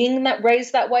currently being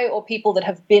raised that way, or people that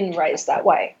have been raised that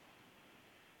way?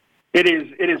 It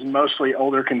is mostly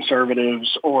older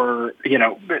conservatives, or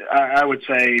I would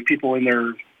say people in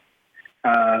their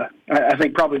I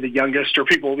think probably the youngest, or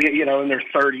people in their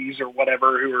 30s or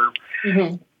whatever,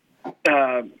 who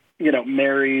are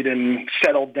married and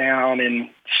settled down in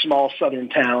small southern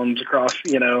towns across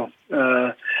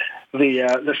the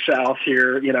South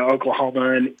here,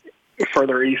 Oklahoma and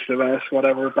further east of us,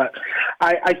 whatever. But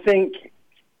I think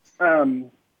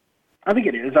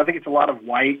it is. I think it's a lot of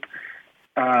white.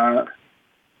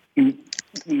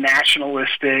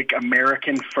 Nationalistic,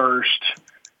 American first,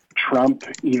 Trump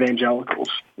evangelicals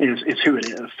is who it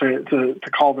is, to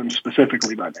call them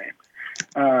specifically by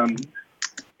name.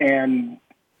 And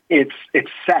it's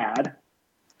sad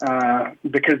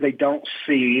because they don't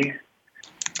see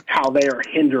how they are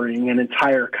hindering an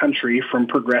entire country from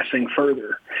progressing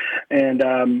further and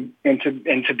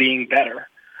to being better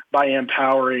by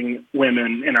empowering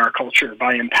women in our culture,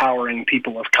 by empowering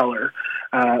people of color,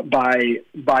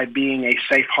 by being a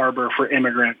safe harbor for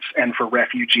immigrants and for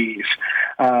refugees.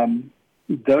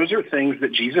 Those are things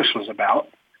that Jesus was about.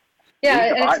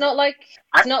 Yeah, and it's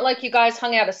not like you guys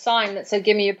hung out a sign that said,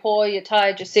 "Give me your poor, you're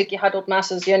tired, you're sick, your huddled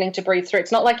masses yearning to breathe through."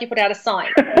 It's not like you put out a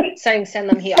sign saying, "Send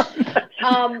them here."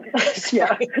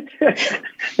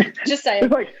 Just saying.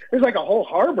 There's like a whole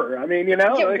harbor. I mean,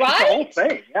 right? It's the whole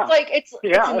thing. Yeah. It's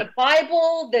in the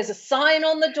Bible. There's a sign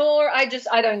on the door. I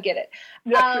don't get it.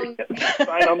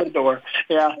 Sign on the door.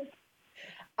 Yeah.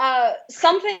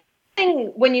 Something.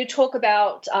 When you talk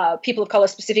about people of color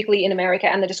specifically in America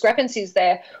and the discrepancies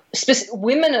there,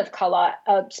 women of color,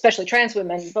 especially trans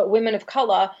women, but women of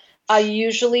color are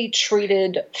usually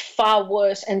treated far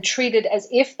worse and treated as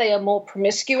if they are more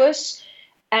promiscuous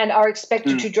and are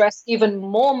expected to dress even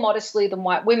more modestly than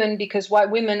white women, because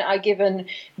white women are given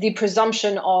the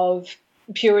presumption of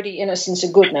purity, innocence,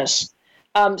 and goodness.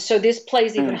 So this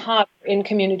plays even harder in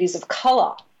communities of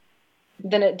color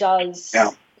than it does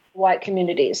white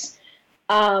communities.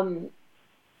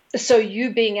 So you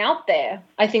being out there,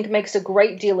 I think, makes a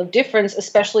great deal of difference,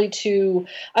 especially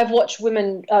I've watched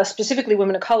women, specifically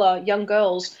women of color, young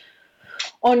girls,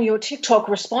 on your TikTok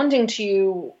responding to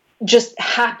you, just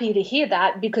happy to hear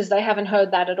that because they haven't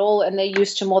heard that at all, and they're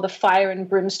used to more the fire and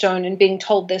brimstone and being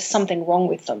told there's something wrong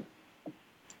with them.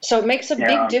 So it makes a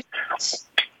big difference.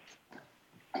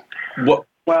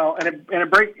 Well, and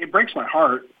it breaks my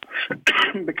heart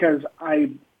because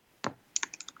I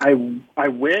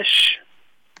wish,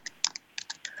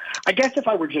 I guess if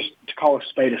I were just to call a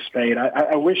spade,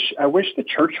 I wish the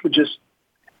church would just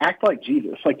act like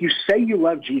Jesus. Like, you say you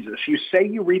love Jesus, you say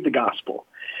you read the gospel,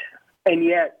 and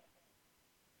yet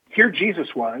here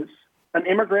Jesus was, an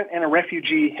immigrant and a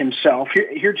refugee himself.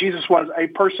 Here Jesus was a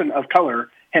person of color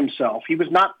himself. He was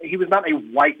not a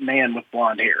white man with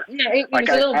blonde hair. No, he was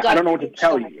a little I don't know what to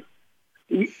tell you.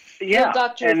 Yeah,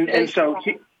 and so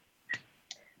he.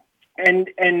 And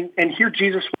here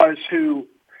Jesus was who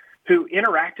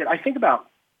interacted. I think about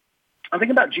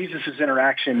Jesus'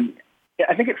 interaction.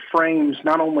 I think it frames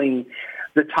not only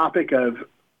the topic of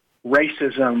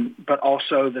racism, but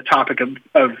also the topic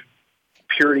of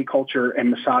purity culture and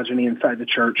misogyny inside the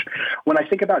church when I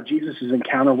think about Jesus'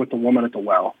 encounter with the woman at the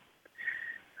well.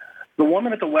 The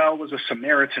woman at the well was a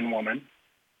Samaritan woman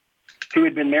who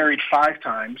had been married 5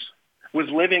 times, was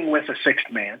living with a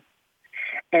 6th man,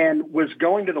 and was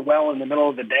going to the well in the middle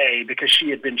of the day because she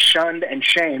had been shunned and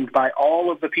shamed by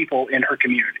all of the people in her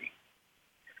community.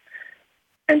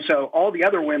 And so all the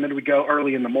other women would go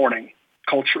early in the morning,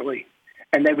 culturally,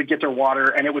 and they would get their water,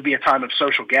 and it would be a time of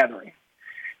social gathering.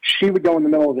 She would go in the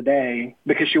middle of the day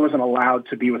because she wasn't allowed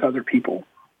to be with other people.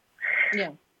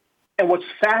 Yeah. And what's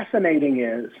fascinating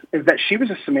is that she was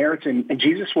a Samaritan and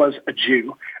Jesus was a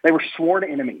Jew. They were sworn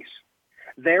enemies.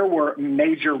 There were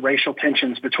major racial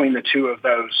tensions between the two of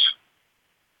those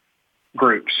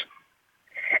groups.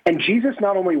 And Jesus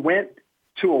not only went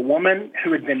to a woman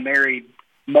who had been married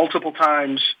multiple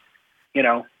times,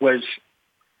 was,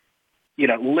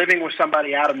 living with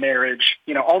somebody out of marriage,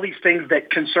 all these things that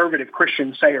conservative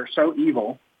Christians say are so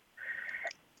evil,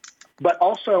 but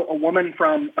also a woman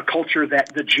from a culture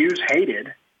that the Jews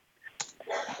hated.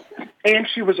 And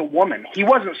she was a woman. He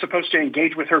wasn't supposed to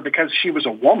engage with her because she was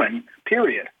a woman,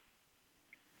 period.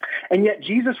 And yet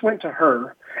Jesus went to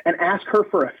her and asked her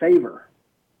for a favor.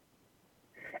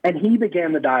 And he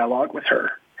began the dialogue with her.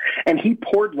 And he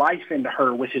poured life into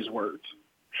her with his words.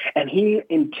 And he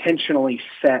intentionally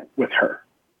sat with her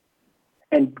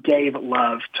and gave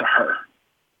love to her.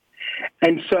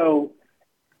 And so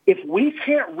if we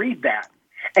can't read that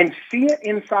and see it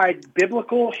inside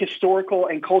biblical, historical,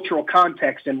 and cultural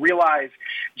context and realize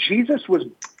Jesus was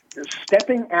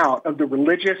stepping out of the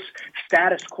religious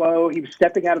status quo, he was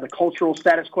stepping out of the cultural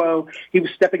status quo, he was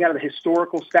stepping out of the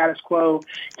historical status quo,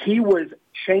 he was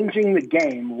changing the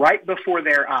game right before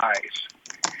their eyes.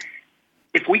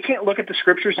 If we can't look at the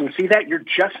scriptures and see that, you're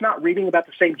just not reading about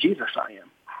the same Jesus I am.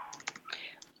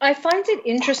 I find it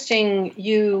interesting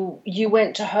you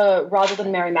went to her rather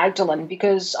than Mary Magdalene,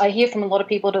 because I hear from a lot of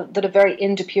people that are very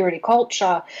into purity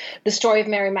culture the story of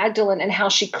Mary Magdalene and how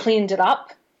she cleaned it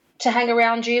up to hang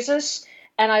around Jesus.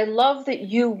 And I love that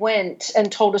you went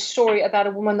and told a story about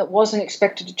a woman that wasn't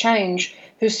expected to change,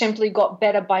 who simply got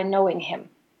better by knowing him.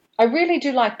 I really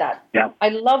do like that. Yeah. I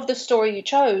love the story you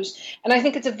chose, and I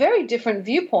think it's a very different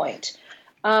viewpoint.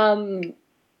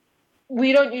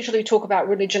 We don't usually talk about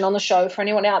religion on the show. For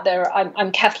anyone out there,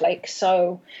 I'm Catholic,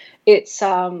 so it's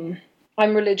I'm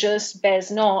religious,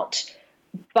 Bear's not.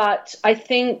 But I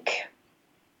think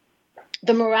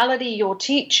the morality you're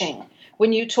teaching,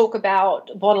 when you talk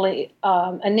about bodily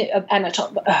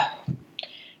anatomy,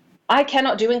 I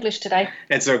cannot do English today.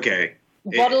 It's okay.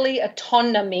 Bodily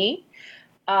autonomy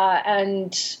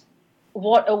and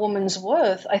what a woman's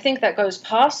worth, I think that goes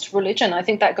past religion. I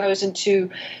think that goes into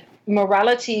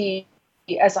morality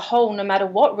as a whole, no matter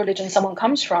what religion someone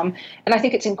comes from. And I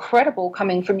think it's incredible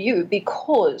coming from you,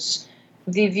 because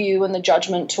the view and the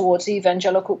judgment towards the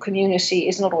evangelical community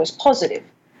is not always positive.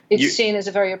 It's seen as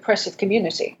a very oppressive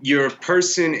community. You're a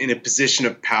person in a position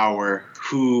of power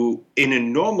who, in a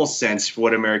normal sense, for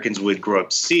what Americans would grow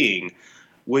up seeing,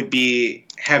 would be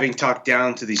having talked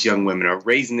down to these young women or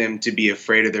raising them to be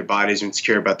afraid of their bodies or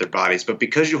insecure about their bodies. But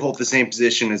because you hold the same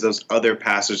position as those other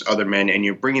pastors, other men, and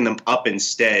you're bringing them up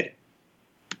instead,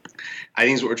 I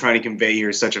think is what we're trying to convey here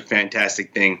is such a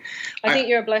fantastic thing. I think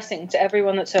you're a blessing to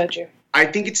everyone that's heard you. I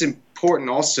think it's important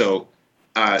also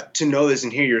to know this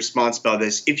and hear your response about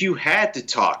this. If you had to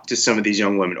talk to some of these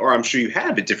young women, or I'm sure you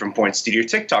have at different points to your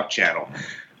TikTok channel,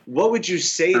 what would you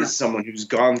say to someone who's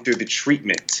gone through the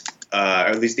treatment, or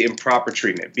at least the improper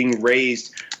treatment, being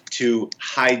raised to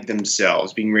hide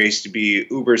themselves, being raised to be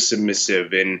uber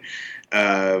submissive and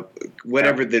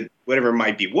whatever it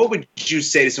might be? What would you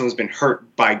say to someone who's been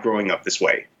hurt by growing up this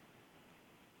way?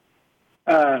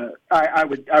 I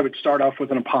would start off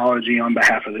with an apology on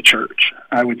behalf of the church.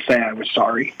 I would say I was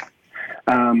sorry.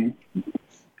 And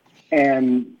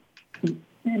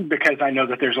because I know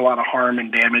that there's a lot of harm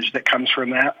and damage that comes from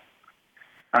that.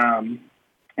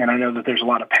 And I know that there's a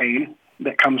lot of pain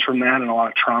that comes from that and a lot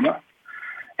of trauma.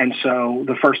 And so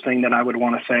the first thing that I would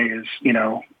want to say is,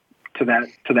 to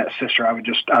that sister, I would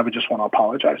just want to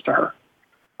apologize to her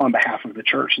on behalf of the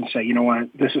church and say, you know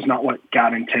what, this is not what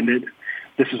God intended.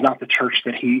 This is not the church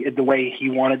the way he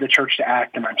wanted the church to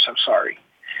act, and I'm so sorry.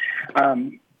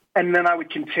 And then I would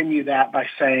continue that by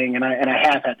saying, and I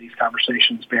have had these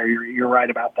conversations, Barry, you're right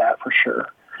about that for sure.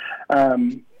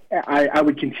 I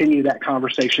would continue that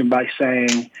conversation by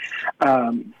saying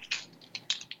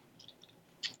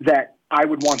that I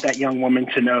would want that young woman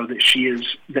to know that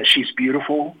she's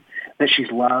beautiful, that she's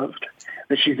loved,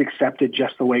 that she's accepted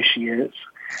just the way she is.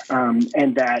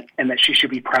 And that she should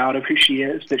be proud of who she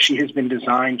is, that she has been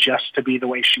designed just to be the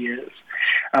way she is,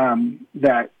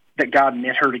 that God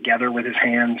knit her together with his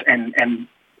hands and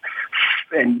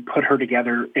put her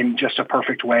together in just a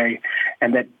perfect way,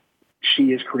 and that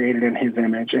she is created in his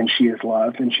image, and she is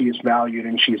loved, and she is valued,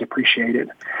 and she is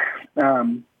appreciated.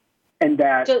 And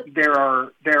that there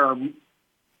are,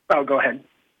 oh, go ahead.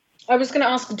 I was going to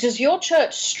ask, does your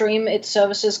church stream its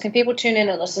services? Can people tune in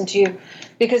and listen to you?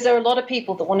 Because there are a lot of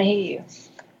people that want to hear you.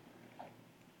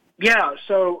 Yeah,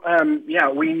 so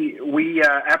we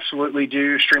absolutely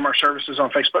do stream our services on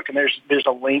Facebook, and there's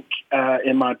a link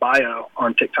in my bio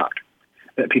on TikTok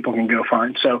that people can go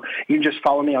find. So you can just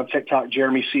follow me on TikTok,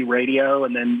 Jeremy C Radio,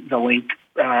 and then the link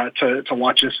to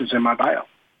watch this is in my bio.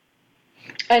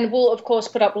 And we'll, of course,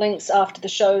 put up links after the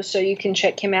show so you can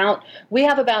check him out. We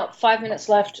have about 5 minutes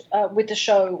left with the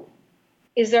show.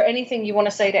 Is there anything you want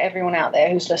to say to everyone out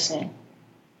there who's listening?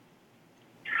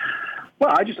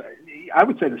 Well, I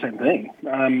would say the same thing,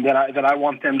 that I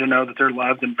want them to know that they're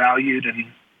loved and valued, and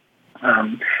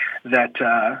that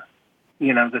that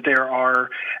there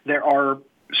are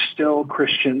still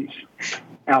Christians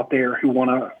out there who want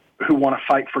to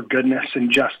fight for goodness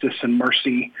and justice and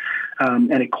mercy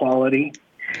and equality,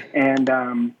 and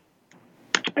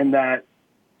that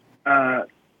there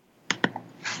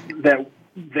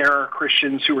are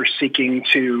Christians who are seeking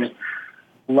to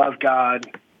love God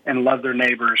and love their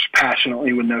neighbors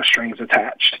passionately with no strings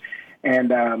attached, and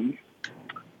that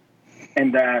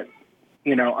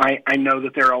I know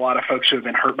that there are a lot of folks who have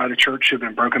been hurt by the church, who have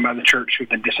been broken by the church, who have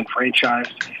been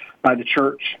disenfranchised by the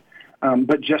church,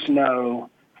 but just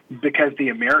know, because the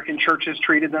American church has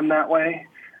treated them that way,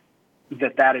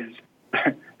 that is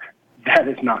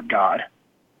not God.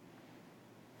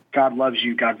 God loves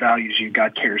you. God values you.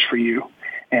 God cares for you,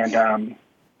 and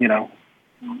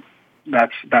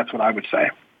that's what I would say.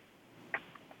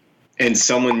 And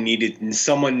someone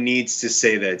needs to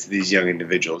say that to these young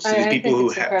individuals, to these people who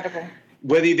have, incredible.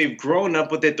 Whether they've grown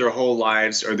up with it their whole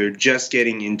lives or they're just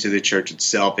getting into the church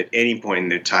itself at any point in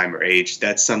their time or age,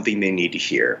 that's something they need to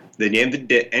hear. At the end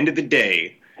of the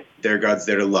day, their God's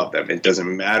there to love them. It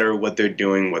doesn't matter what they're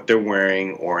doing, what they're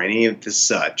wearing, or any of the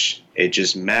such. It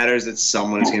just matters that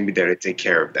someone is going to be there to take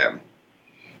care of them.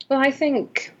 Well, I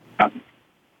think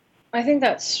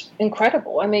that's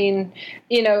incredible. I mean,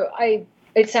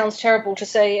 it sounds terrible to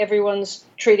say everyone's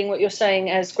treating what you're saying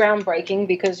as groundbreaking,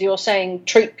 because you're saying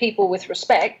treat people with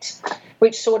respect,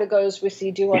 which sort of goes with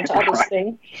the do unto others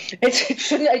thing.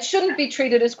 It shouldn't be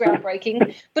treated as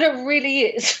groundbreaking, but it really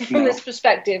is from this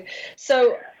perspective.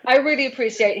 So I really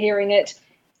appreciate hearing it.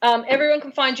 Everyone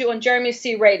can find you on Jeremy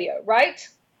C Radio, right?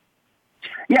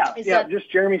 Yeah,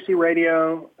 just Jeremy C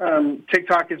Radio.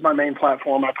 TikTok is my main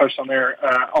platform. I post on there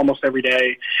almost every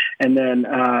day. And then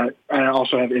I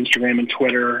also have Instagram and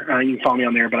Twitter. You can follow me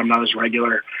on there, but I'm not as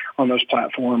regular on those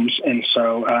platforms. And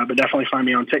so, but definitely find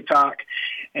me on TikTok.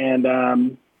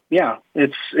 And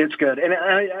it's good.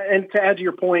 And to add to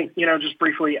your point, just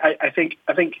briefly, I think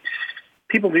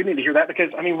people do need to hear that,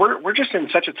 because I mean we're just in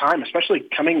such a time, especially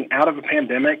coming out of a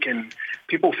pandemic, and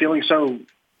people feeling so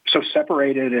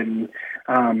separated. And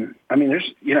I mean, there's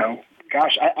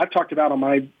I've talked about on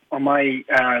my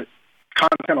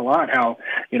content a lot how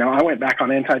I went back on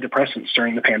antidepressants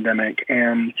during the pandemic,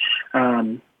 and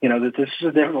that this is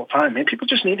a difficult time, and people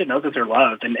just need to know that they're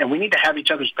loved, and we need to have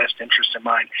each other's best interests in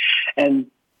mind.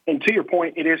 And to your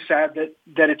point, it is sad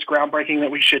that it's groundbreaking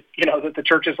that we should, that the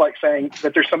church is like saying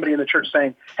that there's somebody in the church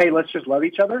saying, hey, let's just love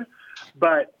each other.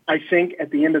 But I think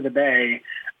at the end of the day,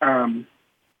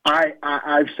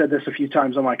 I've said this a few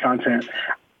times on my content,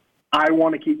 I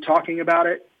want to keep talking about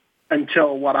it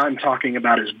until what I'm talking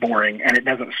about is boring and it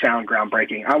doesn't sound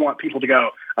groundbreaking. I want people to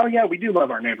go, oh, yeah, we do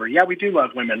love our neighbor. Yeah, we do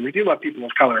love women. We do love people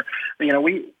of color.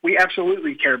 We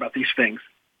absolutely care about these things.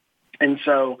 And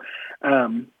so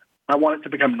I want it to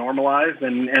become normalized,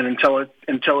 and until it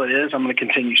is, I'm going to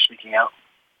continue speaking out.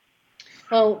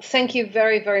 Well, thank you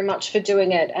very, very much for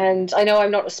doing it. And I know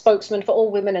I'm not a spokesman for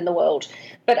all women in the world,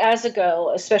 but as a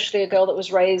girl, especially a girl that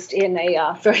was raised in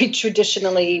a very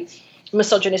traditionally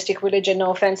misogynistic religion,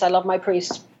 no offense, I love my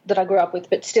priest that I grew up with,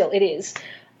 but still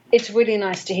it's really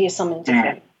nice to hear something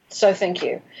different. So thank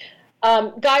you.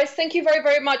 Guys, thank you very,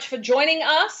 very much for joining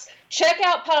us. Check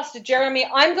out Pastor Jeremy.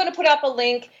 I'm going to put up a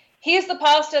link. Here's the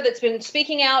pastor that's been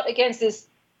speaking out against this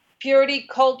purity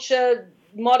culture,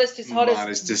 modest is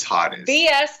hottest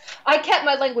BS. I kept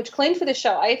my language clean for this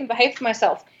show. I even behaved for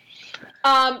myself.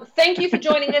 Thank you for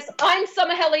joining us. I'm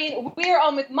Summer Helene. We're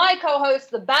on with my co-host,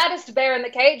 the baddest bear in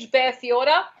the cage, Bear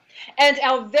Fiorda, and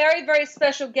our very, very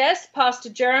special guest, Pastor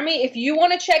Jeremy. If you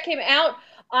want to check him out,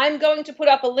 I'm going to put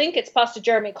up a link. It's Pastor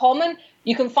Jeremy Coleman.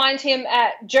 You can find him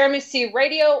at Jeremy C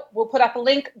Radio. We'll put up a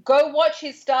link. Go watch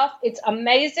his stuff. It's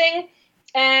amazing.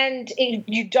 and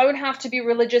you don't have to be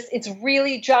religious. It's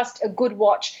really just a good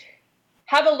watch.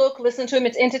 Have a look, listen to him.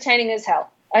 It's entertaining as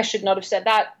hell. I should not have said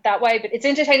that way, but it's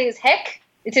entertaining as heck.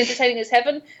 It's entertaining as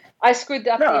heaven. I screwed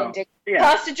up the ending. Yeah.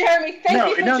 Pastor Jeremy, thank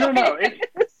you for joining us.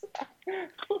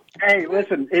 Hey,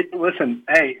 listen.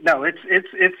 Hey, no, it's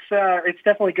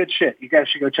definitely good shit. You guys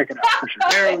should go check it out for sure.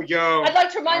 There we go. I'd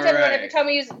like to remind everyone every time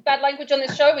we use bad language on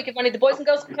this show, we give money to the Boys and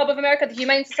Girls Club of America, the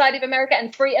Humane Society of America,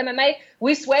 and Free MMA.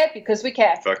 We swear because we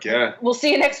care. Fuck yeah. We'll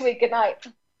see you next week. Good night.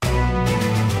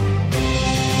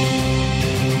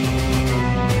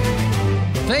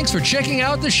 Thanks for checking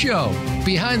out the show.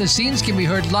 Behind the Scenes can be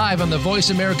heard live on the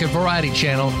Voice America Variety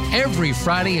Channel every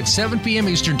Friday at 7 p.m.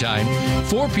 Eastern Time,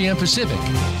 4 p.m. Pacific.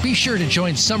 Be sure to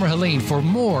join Summer Helene for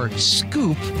more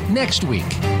Scoop next week.